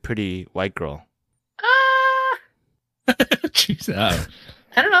the really pretty white girl. Jeez,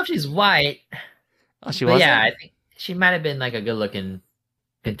 I don't know if she's white. Oh, she But was. yeah, I think she might have been like a good-looking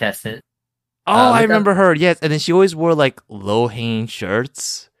contestant. Oh, with I the- remember her. Yes, and then she always wore like low-hanging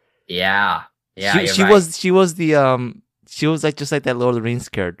shirts. Yeah, she, you're she right. was she was like just like that Lord of the Rings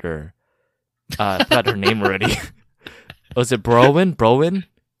character. I forgot her name already. Was it Browen? Browen?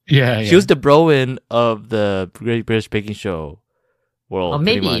 yeah. She was the Browen of the Great British Baking Show world. Oh,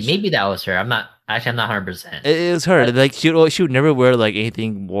 pretty much. maybe that was her. I'm not 100%. It was her. Like she would never wear like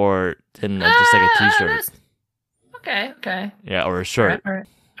anything more than just like a t-shirt. Okay. Yeah, or a shirt.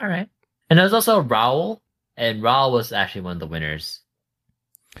 All right. And there was also Raul, and Raul was actually one of the winners.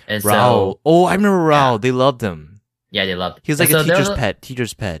 And Raul. so, Oh, I remember Raul. Yeah. They loved him. yeah, they loved. He was and like a so there teacher's was- pet.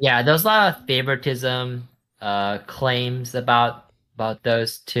 Teacher's pet. Yeah, there was a lot of favoritism claims about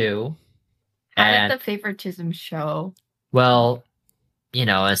those two. How And did the favoritism show? well,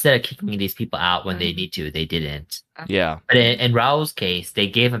 instead of kicking these people out when they need to, they didn't. Yeah. But in Raul's case, they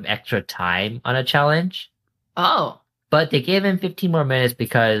gave him extra time on a challenge. Oh. But they gave him 15 more minutes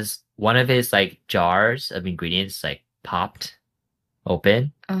because one of his like jars of ingredients like popped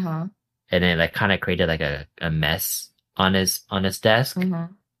open, Uh-huh. and it like kind of created like a mess on his desk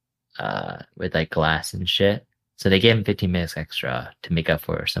Uh-huh. with like glass and shit. So they gave him 15 minutes extra to make up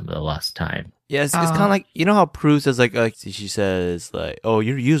for some of the lost time. Yeah, it's kind of like, you know how Prue says, like she says, like, oh,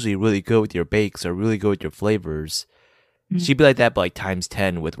 you're usually really good with your bakes or really good with your flavors. Mm. She'd be like that, but like times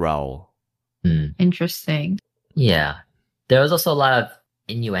 10 with Raul. Interesting. Yeah. There was also a lot of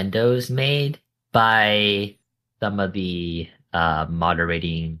innuendos made by some of the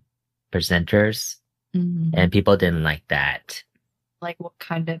moderating presenters, Mhm. and people didn't like that. Like what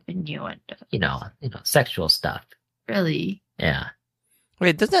kind of innuendo? Sexual stuff. Really? Yeah.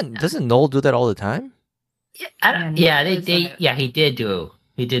 Wait, doesn't Noel do that all the time? Yeah, Noel does that. He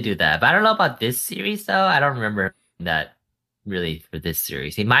did do that. But I don't know about this series though. I don't remember that really for this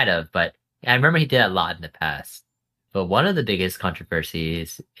series. He might have, but I remember he did a lot in the past. But one of the biggest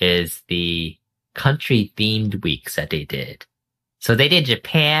controversies is the country themed weeks that they did. So they did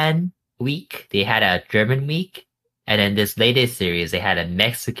Japan week, they had a German week, And then this latest series, they had a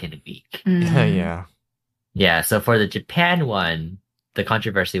Mexican week. Mm. Yeah. Yeah, so for the Japan one, the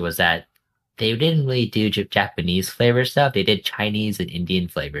controversy was that they didn't really do Japanese flavor stuff. They did Chinese and Indian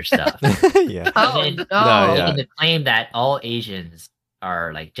flavor stuff. Yeah. Oh And no! then No, yeah. making the claim that all Asians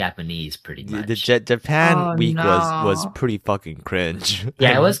are like Japanese, pretty The, much. the Japan Oh, week was no. pretty fucking cringe.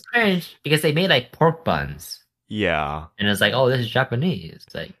 Yeah, it was cringe because they made like pork buns, Yeah. and it's like, oh, this is Japanese.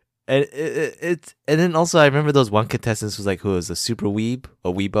 Like, And it's and then also I remember those one contestants who was a super weeb,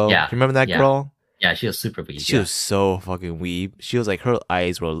 a weebo. Yeah, You remember that yeah. girl? yeah, she was super weak. She was so fucking weeb. She was like her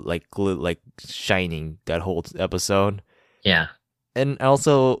eyes were like shining that whole episode. yeah. And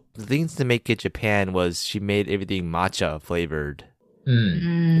also the things to make it Japan was she made everything matcha flavored. Mm.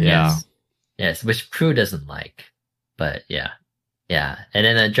 Mm. Yeah. Yes, which Prue doesn't like. But yeah. Yeah. And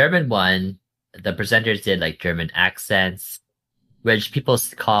then the German one, the presenters did like German accents, which people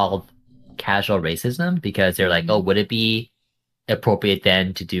called casual racism because they're like, oh, would it be appropriate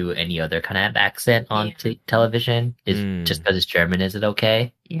then to do any other kind of accent on Yeah. Mm. television? Is just because it's German, is it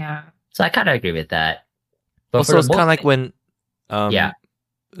okay? Yeah. So I kind of agree with that. But Also, for it's the kind of most- like when, Yeah.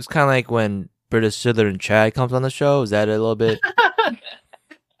 it's kind of like when British Southern Chad comes on the show. Is that a little bit?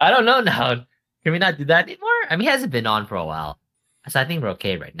 I don't know now. Can we not do that anymore? I mean, he hasn't been on for a while, so I think we're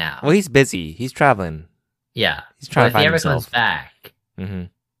okay right now. Well, he's busy. He's traveling. Yeah, He's trying but to if he find ever himself. comes back, hmm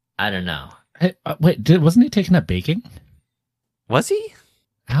I don't know. Hey, wait, wasn't he taking up baking? Was he?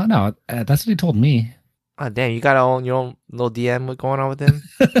 I don't know. That's what he told me. Oh damn! You got your own little DM going on with him.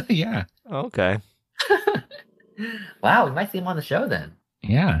 Yeah. Oh, okay. Wow, we might see him on the show then.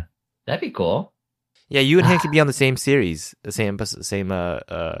 Yeah. That'd be cool, Yeah, you and him could be on the same series, the same same.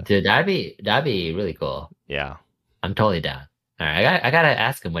 dude. That'd be really cool. Yeah. I'm totally down. All right, I gotta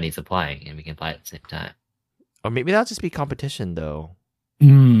ask him when he's applying, and we can apply at the same time. Or maybe that'll just be competition, though.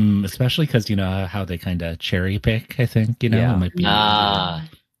 Especially because you know how they kind of cherry pick. I think Yeah. it might be. Ah,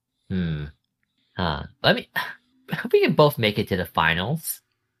 Let me. We can both make it to the finals.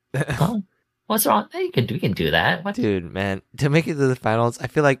 Oh, what's wrong? Hey, we can do that. What? Dude, man, to make it to the finals, I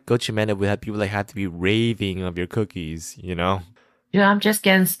feel like Gochimena would have people have to be raving of your cookies. You know? Dude, I'm just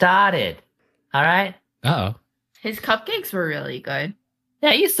getting started. All right. Oh. His cupcakes were really good.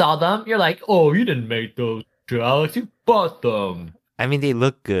 Yeah, you saw them. You're like, oh, you didn't make those, Alex. You bought them. I mean, they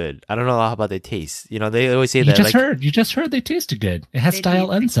look good. I don't know how about they taste. You know, they always say You that. just like, heard. You just heard they tasted good. It has They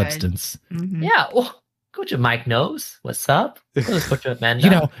style and tasted good. substance. Mhm. Yeah. Well, Coach Mike knows what's up. Coach Amanda. You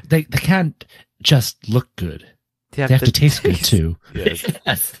know, they can't just look good. They have to taste good too. Yes.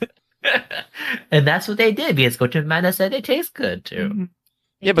 Yes. And that's what they did because Coach Amanda said they taste good too. Mhm.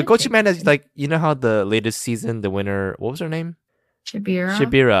 Yeah, but They did Gochimena is taste like, you know how the latest season, the winner, what was her name? good. Shabira.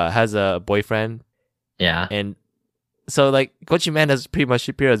 Shabira has a boyfriend. Yeah. And so, like, Gochimena is pretty much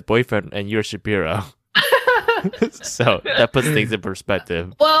Shapira's boyfriend, and you're Shapira. So that puts things in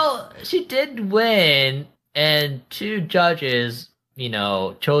perspective. Well, she did win, and two judges,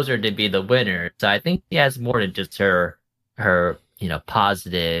 chose her to be the winner. So I think she has more than just her,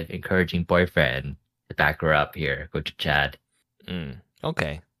 positive, encouraging boyfriend to back her up here, Coach Chad.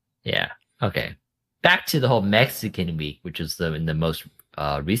 Okay. Yeah. Okay. Back to the whole Mexican week, which was in the most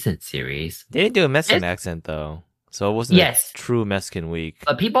recent series. They didn't do a Mexican Yes. accent, though. So it wasn't Yes. a true Mexican week.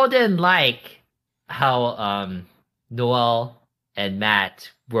 But people didn't like how Noel and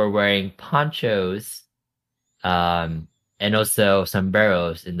Matt were wearing ponchos and also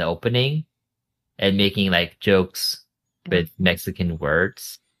sombreros in the opening and making like jokes with Mexican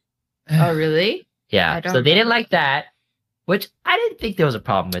words. Oh, really? Yeah. I don't So they didn't know. like that, which I didn't think there was a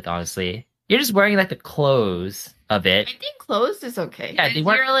problem with, honestly. You're just wearing like the clothes of I it. think closed is okay. Yeah, they Because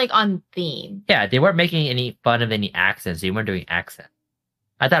weren't- you're like on theme. Yeah, they weren't making any fun of any accents. They weren't doing accents.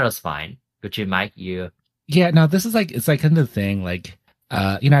 I thought it was fine. But you, Mike, Yeah, no, this is like it's like kind of the thing. Like,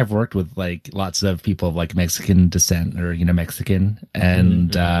 I've worked with like lots of people of like Mexican descent or Mexican,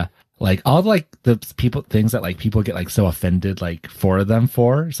 and like all like the things that like people get like so offended like for them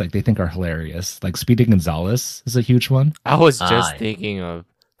for. It's like they think are hilarious. Like Speedy Gonzalez is a huge one. I was just Ah, thinking of.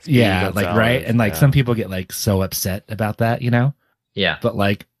 Speedy Yeah, like Gonzalez, right, and like yeah. some people get like so upset about that, yeah. But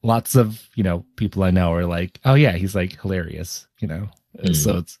like lots of people I know are like, oh yeah, he's like hilarious, Mm.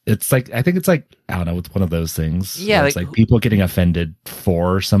 So it's like I think it's like I don't know, it's one of those things. Yeah, where it's like- like people getting offended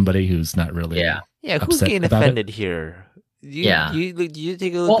for somebody who's not really. Yeah. Yeah, who's upset getting about it. offended here? Yeah. You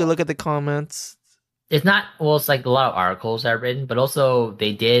take a Well- good look at the comments. It's not, well, it's like a lot of articles I've written, but also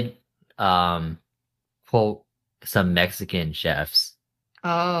they did quote some Mexican chefs who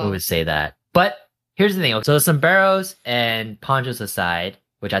Oh. would say that. But here's the thing. So sombreros and ponchos aside,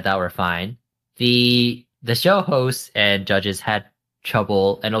 which I thought were fine, the show hosts and judges had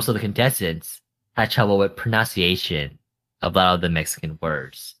trouble, and also the contestants had trouble with pronunciation of a lot of the Mexican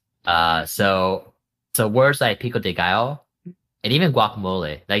words. So words like pico de gallo and even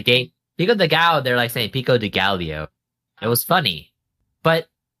guacamole, like pico de gallo, they're like saying pico de gallo. It was funny, but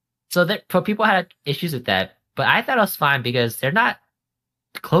so people had issues with that, but I thought it was fine because they're not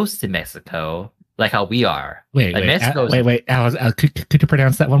close to Mexico like how we are. Wait, like wait, Mexico's, wait. Could you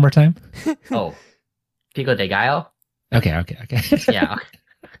pronounce that one more time? Oh, pico de gallo. Okay. Yeah.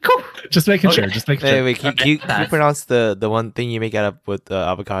 Cool. Just making Okay. sure. Just making sure. Wait, can you pronounce the one thing you make out of with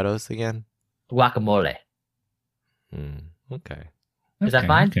avocados again? Guacamole. Okay. Is that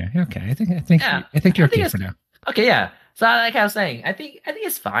fine? Okay. I think Yeah. you're I think okay for now. Okay, yeah. So like I was saying, I think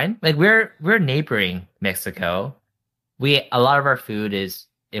it's fine. Like we're neighboring Mexico. A lot of our food is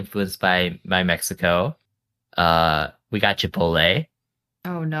influenced by Mexico. We got Chipotle.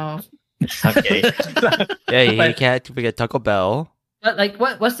 Oh no. Okay. Yeah, you But- can't forget Taco Bell. But like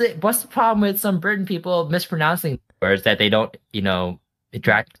what's the problem with some Britain people mispronouncing words that they don't,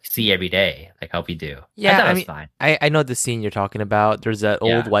 see every day, like how we do? Yeah, I thought I it was mean, fine. I know the scene you're talking about. There's that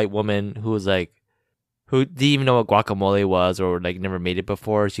old Yeah. white woman who was like, who didn't even know what guacamole was or like never made it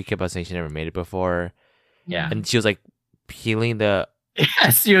before. She kept on saying she never made it before. Yeah. And she was like peeling the,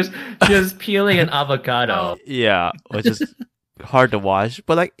 Yes, she was peeling an avocado. yeah, which is hard to watch.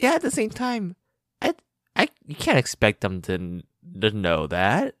 But like, yeah, at the same time, you can't expect them to know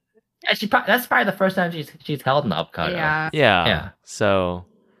that. Yeah, that's probably the first time she's held an avocado. Yeah. Yeah. Yeah. So,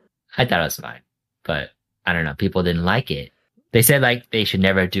 I thought it was fine, but I don't know. People didn't like it. They said like they should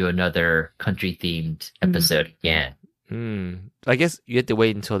never do another country themed episode again. I guess you have to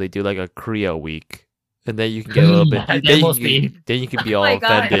wait until they do like a Korea week. And then you can get a little bit. Then Then we'll you, see. then you can be Oh all my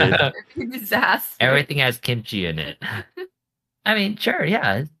God. offended. Disaster. Everything has kimchi in it. I mean, sure,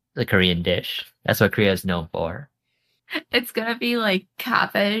 yeah, it's a Korean dish. That's what Korea is known for. It's gonna be like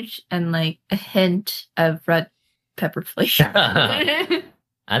cabbage and like a hint of red pepper flavor.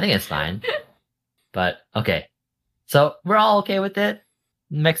 I think it's fine. But okay. So we're all okay with it?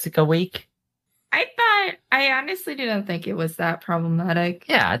 Mexico week? I honestly didn't think it was that problematic.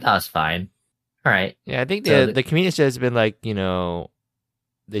 Yeah, I thought it was fine. All right. Yeah, I think So the community should have been like,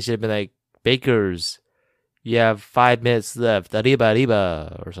 they should have been like, bakers, you have 5 minutes left, arriba,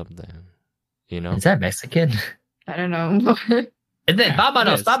 arriba, or something. Is that Mexican? I don't know. And then, Yeah,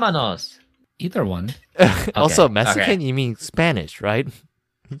 vámonos, it is. vámonos. Either one. Also, Okay, Mexican, okay. you mean Spanish, right?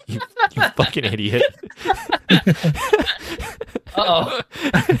 you fucking idiot. Uh-oh.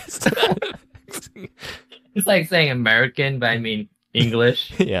 It's like saying American, but I mean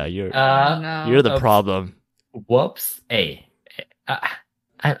English. Yeah, you're No. you're the oops. problem. Whoops. Hey.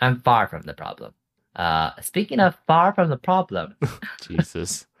 I'm far from the problem. Speaking of far from the problem,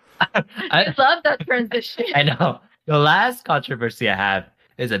 Jesus. I I love that transition. know the last controversy I have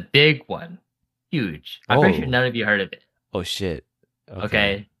is a big one. Huge. I'm pretty sure Oh. none of you heard of it. Oh shit.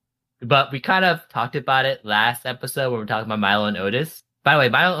 Okay. But we kind of talked about it last episode when we were talking about Milo and Otis. By the way,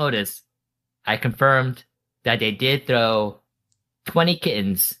 Milo and Otis, I confirmed that they did throw 20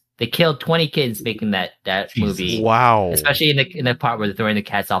 kittens. They killed 20 kittens making that Jesus. movie. Wow. Especially in the part where they're throwing the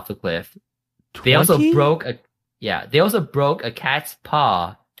cats off the cliff. They 20? also broke a cat's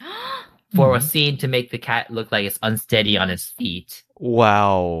paw for a scene to make the cat look like it's unsteady on its feet.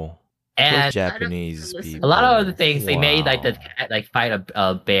 Wow. Poor And Japanese listen. people. a lot of other things. They made like the Wow. cat like fight a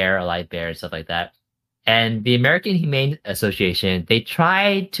live bear and stuff like that. And the American Humane Association, they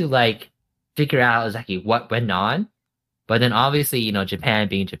tried to like figure out exactly what went on, but then obviously, Japan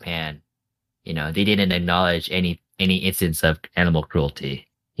being Japan, they didn't acknowledge any instance of animal cruelty.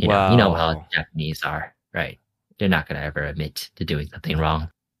 You know how Wow. Japanese are, right? They're not gonna ever admit to doing something wrong.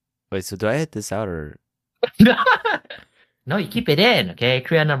 Wait, so do I hit this out or? No, you keep it in, okay?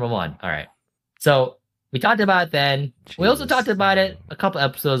 Korea number 1. All right. So we talked about it then. We also Jesus. talked about it a couple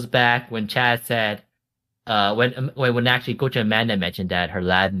episodes back when Chad said, when actually Coach Amanda mentioned that her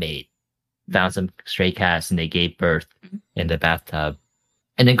lab mate found some stray cats and they gave birth in the bathtub.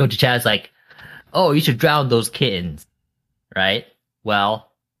 And then Coach Chad's like, "Oh, you should drown those kittens." Right? Well,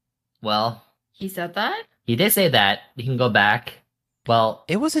 He said that? he did say that. You can go back. Well,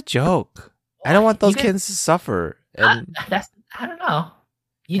 It was a joke. I don't want those You kids to suffer. And I don't know.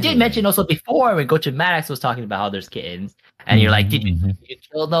 You did mention also before when Coach Maddox was talking about how there's kittens, and you're like, "Did you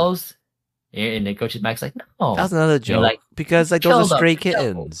kill those?" And then Coach Maddox like, "No." that was another joke like, because like those kill are them, stray kill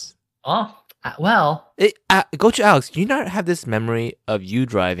them. kittens. Oh, well, Coach Alex, do you not have this memory of you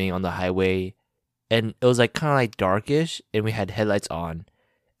driving on the highway, and it was like kind of like darkish, and we had headlights on,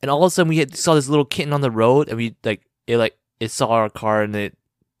 and all of a sudden we saw this little kitten on the road, and it saw our car, and it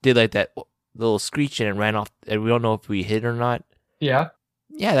did like that little screech and it ran off, and we don't know if we hit it or not. yeah.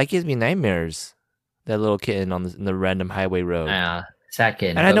 Yeah, that gives me nightmares. That little kitten on the random highway road. Sad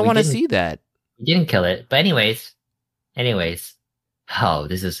kitten. And I but don't we want to didn't- see that. We didn't kill it. But anyways. Oh,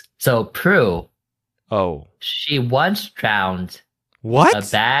 this is so Prue. Oh. She once drowned What?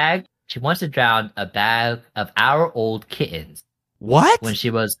 She wants to drown a bag of our old kittens What? when she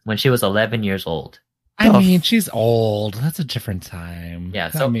was 11 years old. I The mean, she's old. That's a different time. Yeah,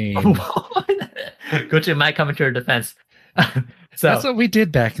 so I mean, go to my coming to her defense. So that's what we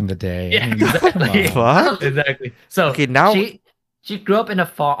did back in the day. Yeah, I mean, come exactly. on. What? Exactly. So Okay, now- she grew up on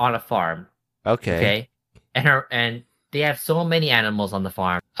a farm. Okay. Okay, and they have so many animals on the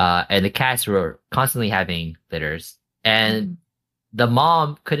farm. And the cats were constantly having litters, and the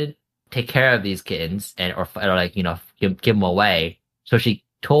mom couldn't take care of these kittens or like give them away. So she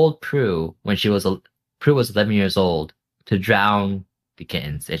told Prue when Prue was 11 years old to drown the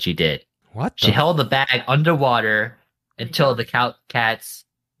kittens, and she did. What? She held the bag underwater until the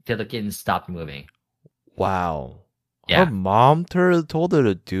kittens stopped moving. Wow. Yeah. Her mom told her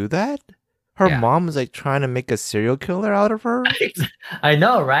to do that? Her Yeah. mom is like trying to make a serial killer out of her? I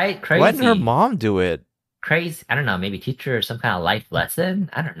know, right? Crazy. Why didn't her mom do it? Crazy. I don't know. Maybe teach her some kind of life lesson.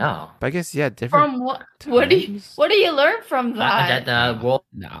 I don't know. But I guess, yeah, different. From what? What do you learn from that? Well,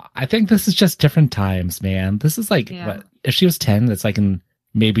 No, I think this is just different times, man. This is like, Yeah. what, if she was 10, that's like in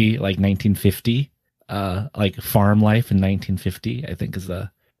maybe like 1950, like farm life in 1950, I think is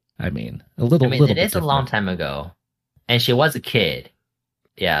a little it bit is a long different. time ago, and she was a kid.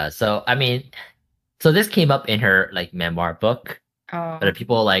 Yeah. So so this came up in her like memoir book, Oh. but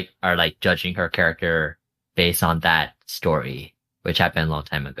people are judging her character based on that story, which happened a long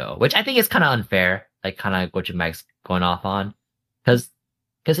time ago. Which I think is kind of unfair. Like kind of what Mike's going off on, because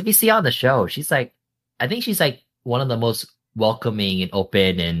if you see on the show, I think she's like one of the most welcoming and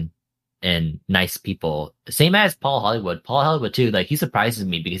open and nice people. Same as Paul Hollywood. Paul Hollywood too. Like he surprises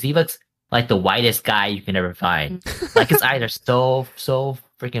me because he looks like the whitest guy you can ever find. Like his eyes are so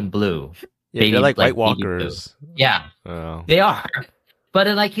freaking blue. Yeah, baby- they're like like White baby blue. Walkers. Yeah, Oh. they are. But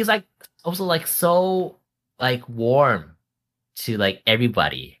then, like he's like also like so like warm to like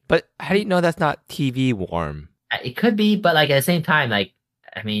everybody. But how do you know that's not TV warm? It could be, but like at the same time, like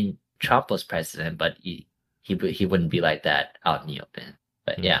I mean, Trump was president, but he wouldn't be like that out in the open.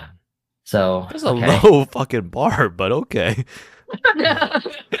 But yeah, so That's a okay. low fucking bar, but okay.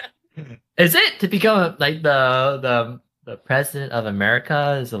 Is it to become like the president of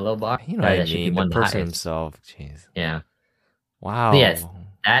America is a low bar? You know what I That should be mean? one The of the person highest. himself. Jeez. Yeah, Wow. Yes.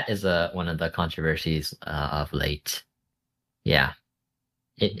 that is one of the controversies of late. Yeah,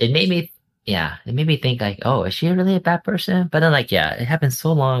 it made me think like, oh, is she really a bad person? But then like, yeah, it happened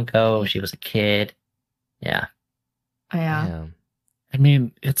so long ago. She was a kid. Yeah, Yeah. Yeah. I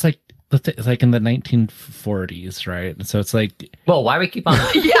mean, it's like it's like in the 1940s, right? So it's like well, why we keep on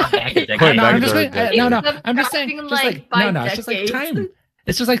Yeah. back a decade? Going no, back I'm just to saying, the- I'm just saying, Subtracting, just like, like, 5 it's just like decades. time.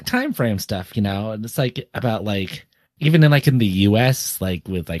 It's just like time frame stuff, you know. And it's like about like even in the U.S., like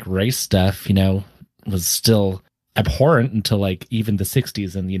with like race stuff, you know, was still abhorrent until like even the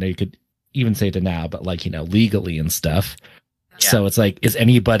 60s, and you could even say to now, but like legally and stuff. Yeah. So it's like, is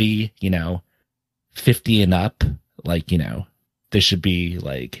anybody 50 and up, like there should be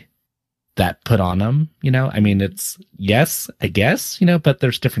like that put on them, I mean, it's yes, I guess, but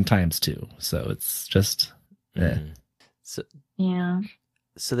there's different times too. So it's just, Mhm. So, Yeah.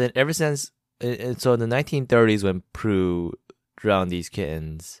 so then ever since, so in the 1930s when Prue drowned these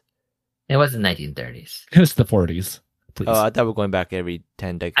kittens, It was the 1930s. it's the 40s. Please. oh, I thought we're going back every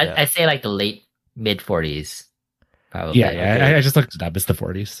 10 decades. I'd say like the late mid 40s, probably. yeah, okay. I just looked it up. It's the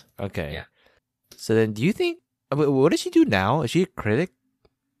 40s. Okay. Yeah. So then do you think, what does she do now? Is she a critic?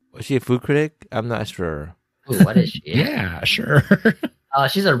 Is she a food critic? I'm not sure. Ooh, what is she? Yeah, sure.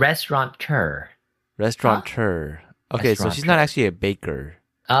 She's a restaurateur. Restaurateur. Okay, so she's not Restaurateur. actually a baker.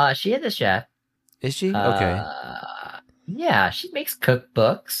 She is a chef. Is she? Okay. Yeah, she makes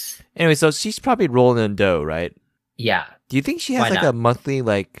cookbooks. Anyway, so she's probably rolling in dough, right? Yeah. Do you think she has Why like not? a monthly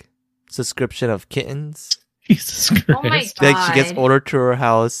like subscription of kittens? Jesus Christ. Oh my Like she gets God. ordered to her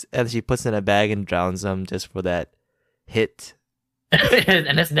house and she puts in a bag and drowns them just for that hit.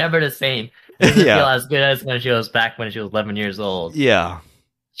 And it's never the same. It doesn't Yeah. feel as good as when she was 11 years old. Yeah.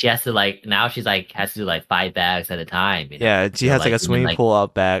 She has to now she's has to do like 5 bags at a time. You know? Yeah. She So, has like a even, swimming pool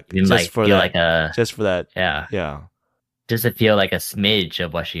out back even, just for feel that. like a Just for that. yeah. Yeah. Just to feel like a smidge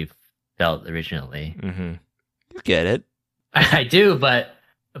of what she felt originally. Mm-hmm. You get it. I do, but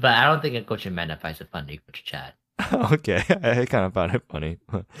I don't think a Coach Amanda finds it funny, Coach Chad. Okay. I kind of found it funny.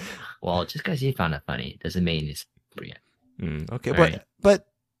 Well, just because you found it funny doesn't mean it's brilliant. Okay. All But right. but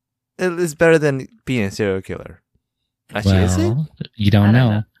it is better than being a serial killer. Actually, is it? Well, you don't I don't know.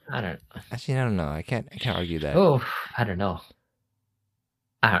 know. I don't. Actually, I don't know. I can't argue that. Oh, I don't know.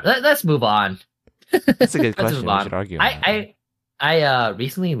 Let's move on. That's a good Let's question. move We on. should argue on that. I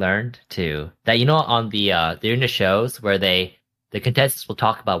recently learned too that on the during the shows where the contestants will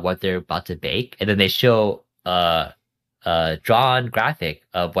talk about what they're about to bake, and then they show drawn graphic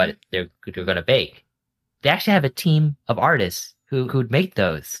of what they're gonna bake. They actually have a team of artists who'd make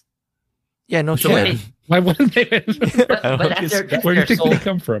those. Yeah, no So shit. Why wouldn't they? But that's Where do their you think sole they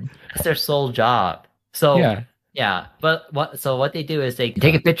come from? that's their sole job. So Yeah. yeah, but what they do is they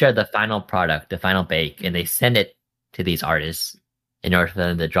take a picture of the final product, the final bake, and they send it to these artists in order for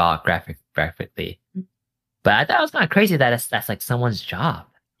them to draw it graphically. But I thought it was kind of crazy that that's like someone's job.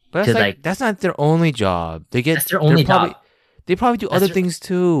 But to, that's like- that's not their only job. That's their only job. They probably do That's other their- things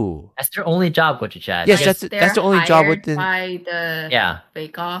too. That's their only job, Coach Chad. Yes, Like, that's the only job hired within. by the Yeah.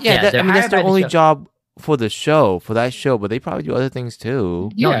 Bake Off. Yeah, Yeah, that, they're I mean that's hired by their the only show. job for the show, for that show. But they probably do other things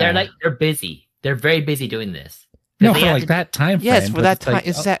too. No, Yeah. they're busy. They're very busy doing this. 'Cause No, they for have like to- that time frame. Yes, for but that it's time. like,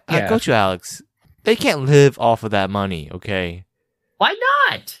 It's oh, that. yeah. Go to Alex. They can't live off of that money. Okay, Why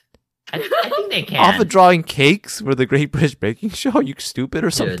not? I think they can. off of drawing cakes for the Great British Baking Show. Are you stupid or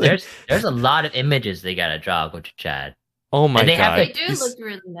something? Dude, there's a lot of images they gotta draw, Coach Chad. Oh my And they have god! They do These- look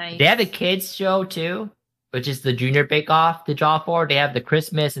really nice. They have a kids show too, which is the Junior Bake Off to draw for. They have the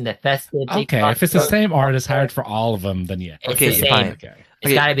Christmas and the festive. Bake Okay, Off. if it's the same artist hired for all of them, then yeah. It's Okay, the same. fine. Okay. It's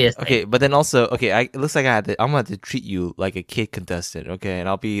Okay, gotta be the same. Okay, but then also, it looks like I'm gonna have to treat you like a kid contestant, okay? And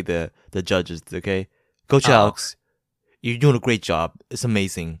I'll be the judges, okay? Coach Oh. Alex, you're doing a great job. It's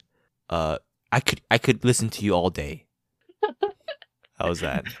amazing. I could listen to you all day. How's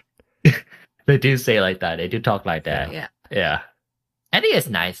that? They do say like that. They do talk like that. Yeah. Yeah. I think it's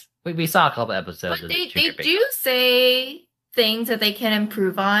nice. We saw a couple episodes. But of they the Junior Bake do Off. say things that they can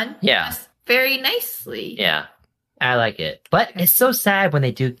improve on. Yeah. Just very nicely. Yeah. I like it. But it's so sad when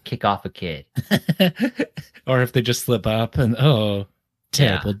they do kick off a kid. Or if they just slip up and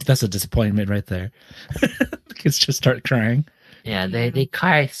terrible. That's a disappointment right there. The kids just start crying. Yeah, they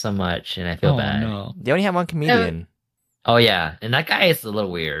cry so much and I feel Oh bad. no. They only have one comedian. Oh yeah. And that guy is a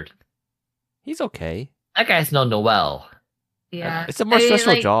little weird. He's okay. That guy's no Noel. Yeah. It's a more I mean,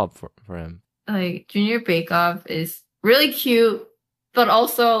 stressful like- job for him. Like Junior Bake Off is really cute, but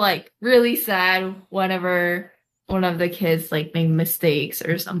also like really sad whenever one of the kids like make mistakes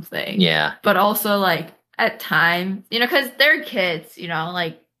or something. Yeah. But also like at times, because they're kids,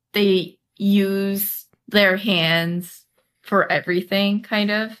 like they use their hands for everything kind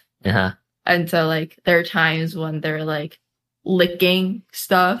of. Uh-huh. And so like there are times when they're like licking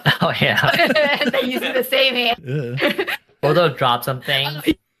stuff Oh yeah. and they're using the same hand. Ugh. Or they'll drop something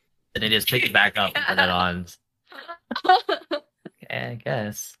and they just pick it back up and put it on. Okay, I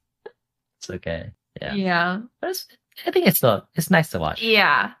guess. It's okay. Yeah. Yeah. But I think it's nice to watch.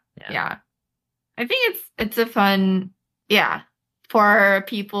 Yeah. Yeah. Yeah. I think it's a fun, for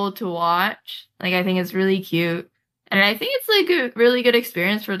people to watch. Like, I think it's really cute. And I think it's like a really good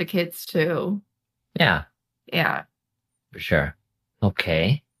experience for the kids too. Yeah, Yeah. for sure.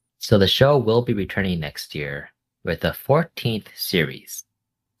 Okay. So the show will be returning next year with the 14th series.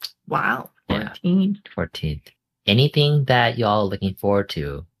 Wow. Yeah. 14. 14th. Anything that y'all looking forward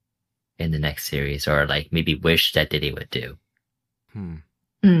to in the next series or like maybe wish that Diddy would do? Hmm.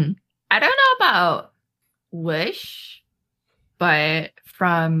 I don't know about Wish, but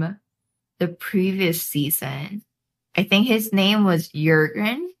from the previous season, I think his name was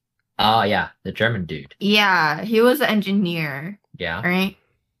Jurgen. Oh yeah, the German dude. Yeah, he was an engineer, Yeah. right?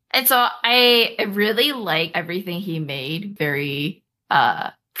 And so I really like everything he made, very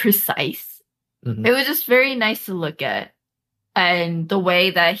precise. Mhm. It was just very nice to look at. And the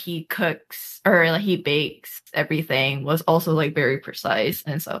way that he cooks or like he bakes everything was also like very precise.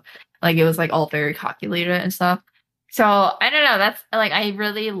 And so like it was like all very calculated and stuff. So I don't know, that's like I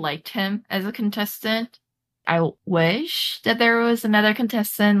really liked him as a contestant. I wish that there was another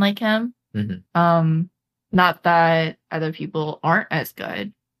contestant like him. Mhm. Not that other people aren't as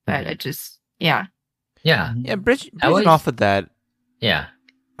good, but it just Yeah. Yeah, bridging always- off of that, Yeah.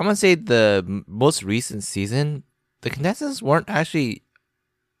 I'm gonna say the most recent season, the contestants weren't actually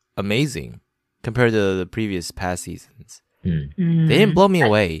amazing compared to the previous past seasons. Hmm. They didn't blow me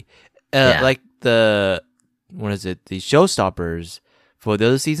away. Yeah. Like the the showstoppers for the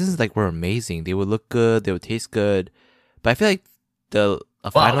other seasons were amazing. They would look good, they would taste good. But I feel like a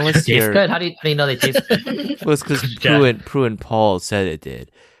Wow, finalist taste here good. How do you know they taste good? was because Yeah. Prue and Paul said it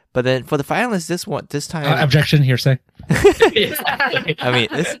did. But then for the finalists this time, Objection, hearsay. Exactly. I mean,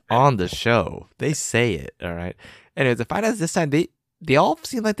 it's on the show. They say it, all right. Anyways, the finalists this time, they all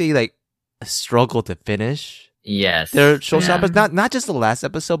seem like they struggle to finish. Yes. They're showstoppers. Yeah. Not just the last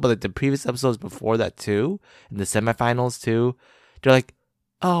episode, but like the previous episodes before that too, and the semifinals too. They're like,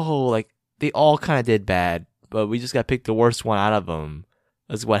 oh, like they all kind of did bad, but we just got picked the worst one out of them.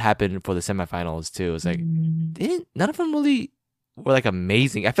 That's what happened for the semifinals too. It's like none of them really were like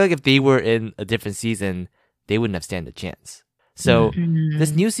amazing. I feel like if they were in a different season, they wouldn't have stand a chance. So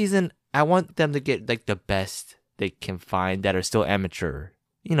this new season, I want them to get like the best they can find that are still amateur.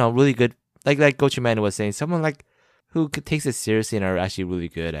 You know, really good. Like Coach Amanda was saying, someone like who takes it seriously and are actually really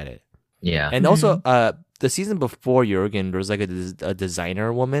good at it. Yeah. And also, the season before Jurgen, there was like a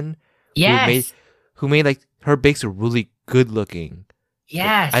designer woman Yes. who made like her bakes were really good looking.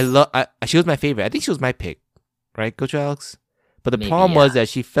 Yes. She was my favorite. I think she was my pick, right, Coach Alex? But the Maybe, problem yeah. was that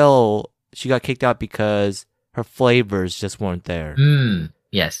she got kicked out because her flavors just weren't there.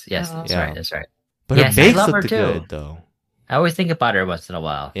 Yes. That's Yeah. right. That's right. But Yes, her I bakes love her looked too. good though. I always think about her once in a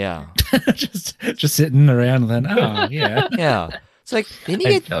while. Yeah. just sitting around. And then, oh yeah. Yeah. It's like they I'm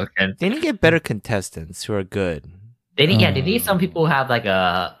need joking. to get better contestants who are good. They need some people who have like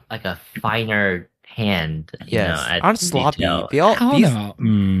a finer hand. You Yes. know, at Aren't sloppy. detail. They all I don't these know.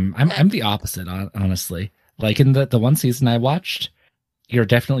 I'm the opposite, honestly. Like in the one season I watched, you're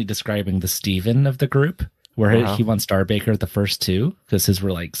definitely describing the Steven of the group, where Uh-huh. he won Star Baker the first two because his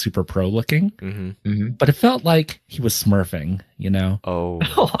were like super pro looking. Mhm. But it felt like he was smurfing, you know? Oh,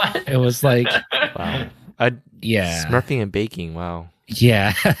 What? It was like, wow. yeah. Smurfing and baking. Wow.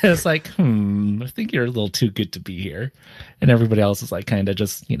 Yeah. It's like, I think you're a little too good to be here. And everybody else is like kind of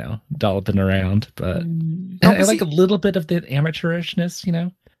just, you know, dolloping around. But I like a little bit of the amateurishness, you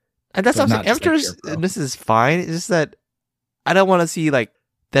know? And that's But what I'm saying. not just like Amateurs, your pro. this is fine. It's just that I don't want to see like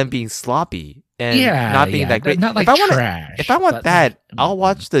them being sloppy and not being that great. Not like trash. if I want but that, like- I'll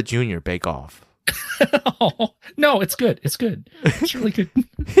watch the Junior Bake Off. Oh, no, it's good. It's good. It's really good.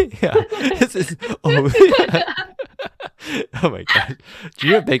 Yeah. Oh my god,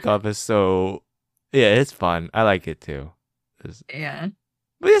 Junior Bake Off is so it's fun. I like it too. Yeah.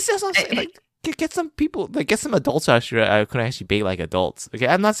 But it's just also, like get some people, like get some adults actually who can actually bake like adults. Okay,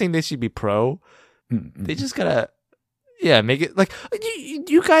 I'm not saying they should be pro. They just gotta make it like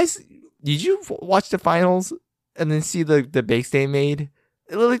you guys. Did you watch the finals and then see the bakes they made?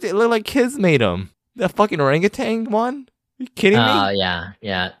 It looked like kids made them. The fucking orangutan one. Are you kidding me? Yeah.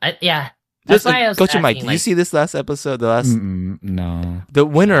 Yeah. Just That's why I was Coach Mike, asking, did you see this last episode? No. The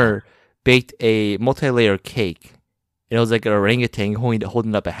winner baked a multi-layer cake. And it was like an orangutan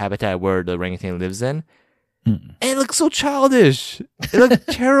holding up a habitat where the orangutan lives in. And it looked so childish. It looked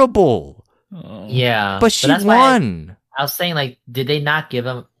terrible. Yeah. But she that's why won. I was saying, like, did they not give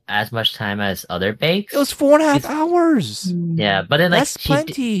him as much time as other bakes? It was 4.5 hours. Yeah, but then like That's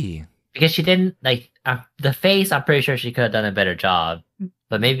plenty. because she didn't like the face. I'm pretty sure she could have done a better job,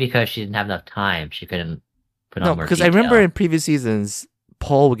 but maybe because she didn't have enough time, she couldn't put No, on more. because I remember in previous seasons,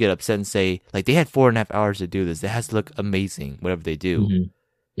 Paul would get upset and say, like, they had 4.5 hours to do this. It has to look amazing, whatever they do.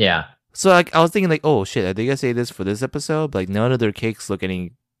 Yeah. So like, I was thinking, like, oh shit, are they gonna say this for this episode? But, like, none of their cakes look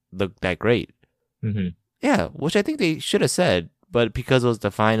that great. Yeah, which I think they should have said, but because it was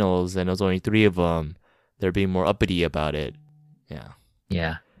the finals and it was only 3 of them, they're being more uppity about it. Yeah.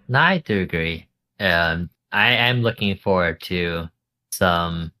 Yeah. No, I do agree. I am looking forward to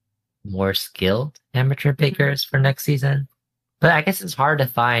some more skilled amateur bakers for next season. But I guess it's hard to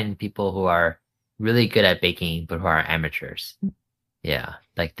find people who are really good at baking but who are amateurs. Yeah,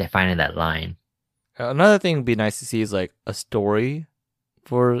 like they're finding that line. Another thing would be nice to see is like a story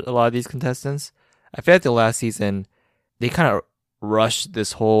for a lot of these contestants. I feel like the last season, they kind of rushed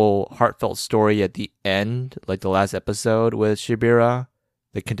this whole heartfelt story at the end, like the last episode with Shibira,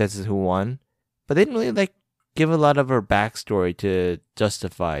 the contestant who won. But they didn't really like give a lot of her backstory to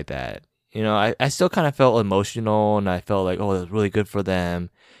justify that. You know, I still kind of felt emotional and I felt like, oh, it was really good for them.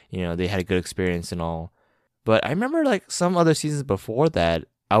 You know, they had a good experience and all. But I remember like some other seasons before that,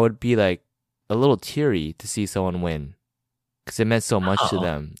 I would be like a little teary to see someone win because it meant so much to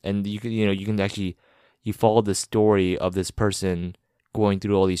them. And you can actually, you follow the story of this person going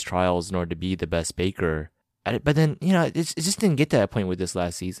through all these trials in order to be the best baker. But then, you know, it just didn't get to that point with this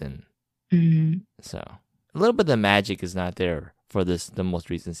last season. So a little bit of the magic is not there for the most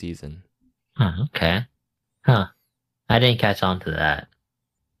recent season. Okay. I didn't catch on to that.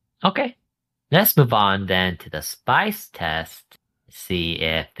 Okay. Let's move on then to the spice test. See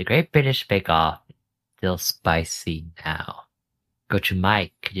if the Great British Bake Off is still spicy now. Go to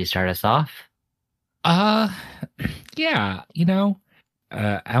Mike. Could you start us off? Yeah, you know,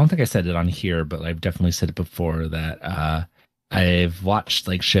 I don't think I said it on here, but I've definitely said it before that I've watched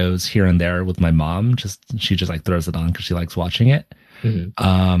like shows here and there with my mom. She just like throws it on because she likes watching it.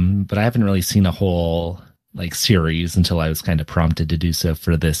 But I haven't really seen a whole like series until I was kind of prompted to do so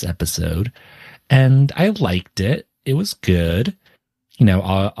for this episode. And I liked it. It was good.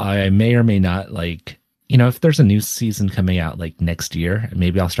 I may or may not like, if there's a new season coming out like next year,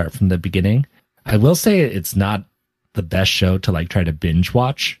 maybe I'll start from the beginning. I will say it's not the best show to like try to binge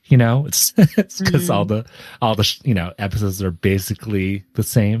watch, it's because all the episodes are basically the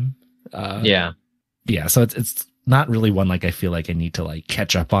same. Yeah. So it's not really one like I feel like I need to like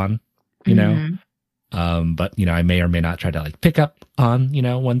catch up on, but I may or may not try to like pick up on,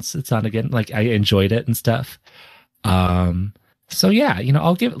 once it's on again. Like I enjoyed it and stuff. So yeah,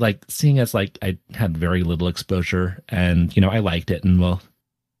 I'll give it like, seeing as like I had very little exposure and, I liked it and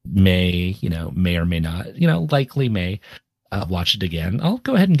may or may not, likely may watch it again. I'll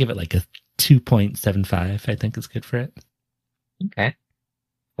go ahead and give it like a 2.75. I think is good for it. Okay.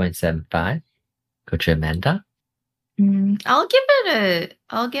 0.75. Coach Amanda? I'll give it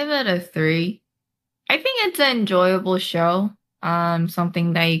a 3. I think it's an enjoyable show.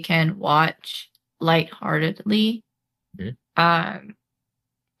 Something that you can watch lightheartedly.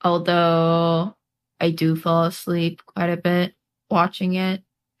 Although I do fall asleep quite a bit watching it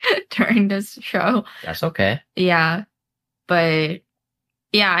during this show. That's okay. Yeah. But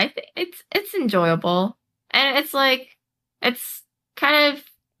yeah, I think it's enjoyable. And it's like it's kind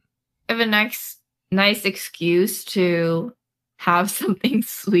of a nice excuse to have something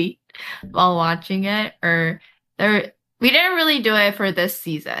sweet while watching it. We didn't really do it for this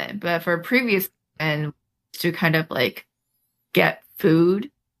season, but for previous season to kind of like get food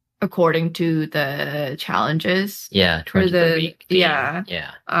according to the challenges. Yeah, for the week. Yeah.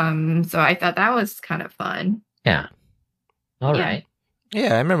 So I thought that was kind of fun. Yeah. All right.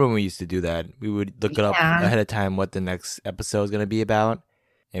 Yeah, I remember when we used to do that. We would look it up ahead of time what the next episode is going to be about,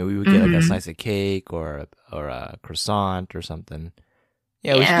 and we would get like a slice of cake or a croissant or something.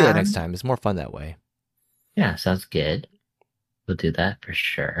 Yeah, we should do that next time. It's more fun that way. Yeah, sounds good. We'll do that for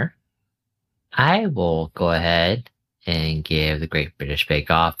sure. I will go ahead and give the Great British Bake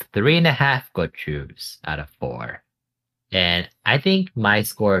Off 3.5 gochus out of 4. And I think my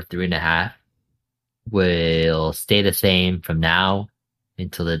score of 3.5 will stay the same from now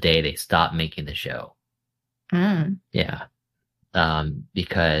until the day they stop making the show. Yeah.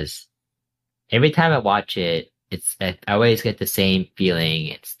 Because every time I watch it, I always get the same feeling.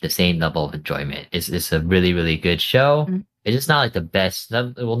 It's the same level of enjoyment. It's a really, really good show. It's just not like the best.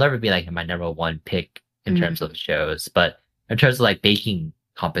 It will never be like my number one pick in terms of shows, but in terms of like baking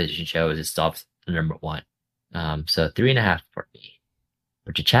competition shows, it's still the number one. So 3.5 for me.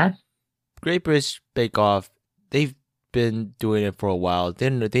 Richard Chad? Great British Bake Off, they've been doing it for a while. They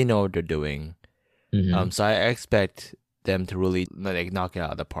know what they're doing. So I expect them to really like knock it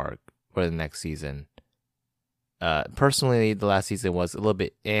out of the park for the next season. Personally, the last season was a little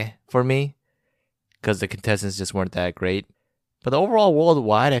bit for me because the contestants just weren't that great. But overall,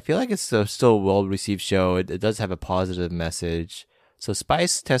 worldwide, I feel like it's still a well-received show. It does have a positive message. So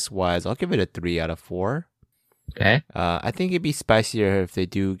spice test-wise, I'll give it a 3 out of 4. Okay. I think it'd be spicier if they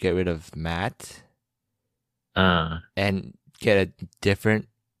do get rid of Matt and get a different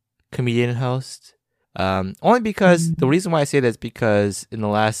comedian host. Only because the reason why I say that is because in the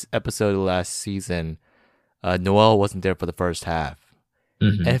last episode of the last season, Noel wasn't there for the first half.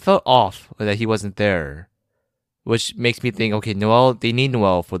 And it felt off that he wasn't there, which makes me think, okay, they need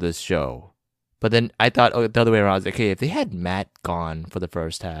Noel for this show. But then I thought the other way around. I was like, okay, if they had Matt gone for the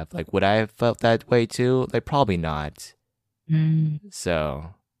first half, like, would I have felt that way too? Like, probably not.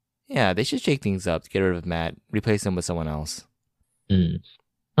 So, yeah, they should shake things up, get rid of Matt, replace him with someone else.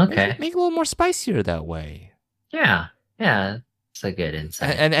 Okay. Make it a little more spicier that way. Yeah. It's a good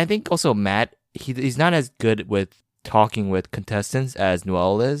insight. And I think also Matt, he's not as good with talking with contestants as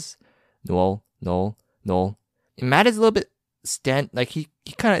Noel is. Noel. And Matt is a little bit it's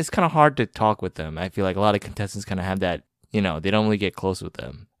kind of hard to talk with them. I feel like a lot of contestants kind of have that, they don't really get close with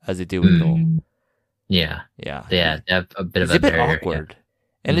them as they do with Noel. Yeah. They have a bit It's of a bit barrier, awkward. Yeah.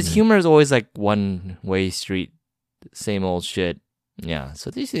 And his humor is always like one-way street, same old shit. Yeah, so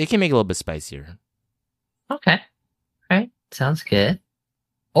they can make it a little bit spicier. Okay. All right. Sounds good.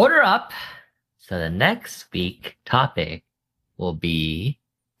 Order up. So the next week topic will be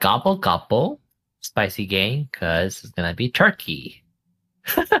Gobble Gobble Spicy Gang, because it's going to be turkey.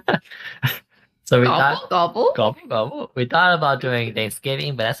 So we thought, gobble. We thought about doing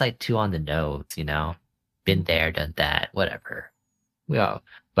Thanksgiving, but that's like too on the nose, Been there, done that, whatever.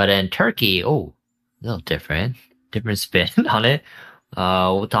 But in turkey, a little different spin on it.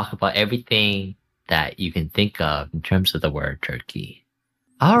 We'll talk about everything that you can think of in terms of the word turkey.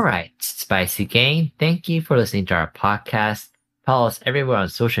 All right, Spicy Gang, thank you for listening to our podcast. Follow us everywhere on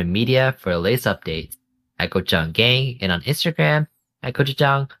social media for the latest updates at gochujang and on Instagram at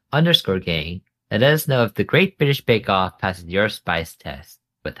gochujang_gang. Let us know if the Great British Bake Off passes your spice test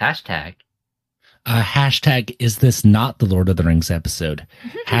with hashtag. Hashtag is this not the Lord of the Rings episode?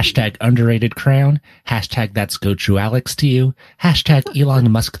 Hashtag underrated crown. Hashtag that's Gochu Alex to you. Hashtag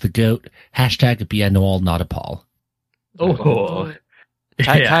Elon Musk the goat. Hashtag be a Noel not a Paul. Oh,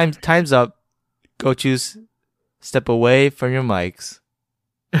 Time's up. Go choose. Step away from your mics.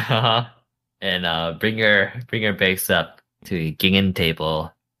 And bring your bakes up to a gingham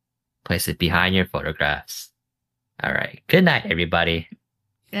table. Place it behind your photographs. All right. Good night, everybody.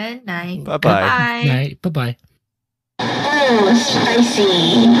 Good night. Bye-bye. Bye. Night. Bye-bye. Oh,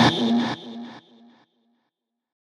 spicy.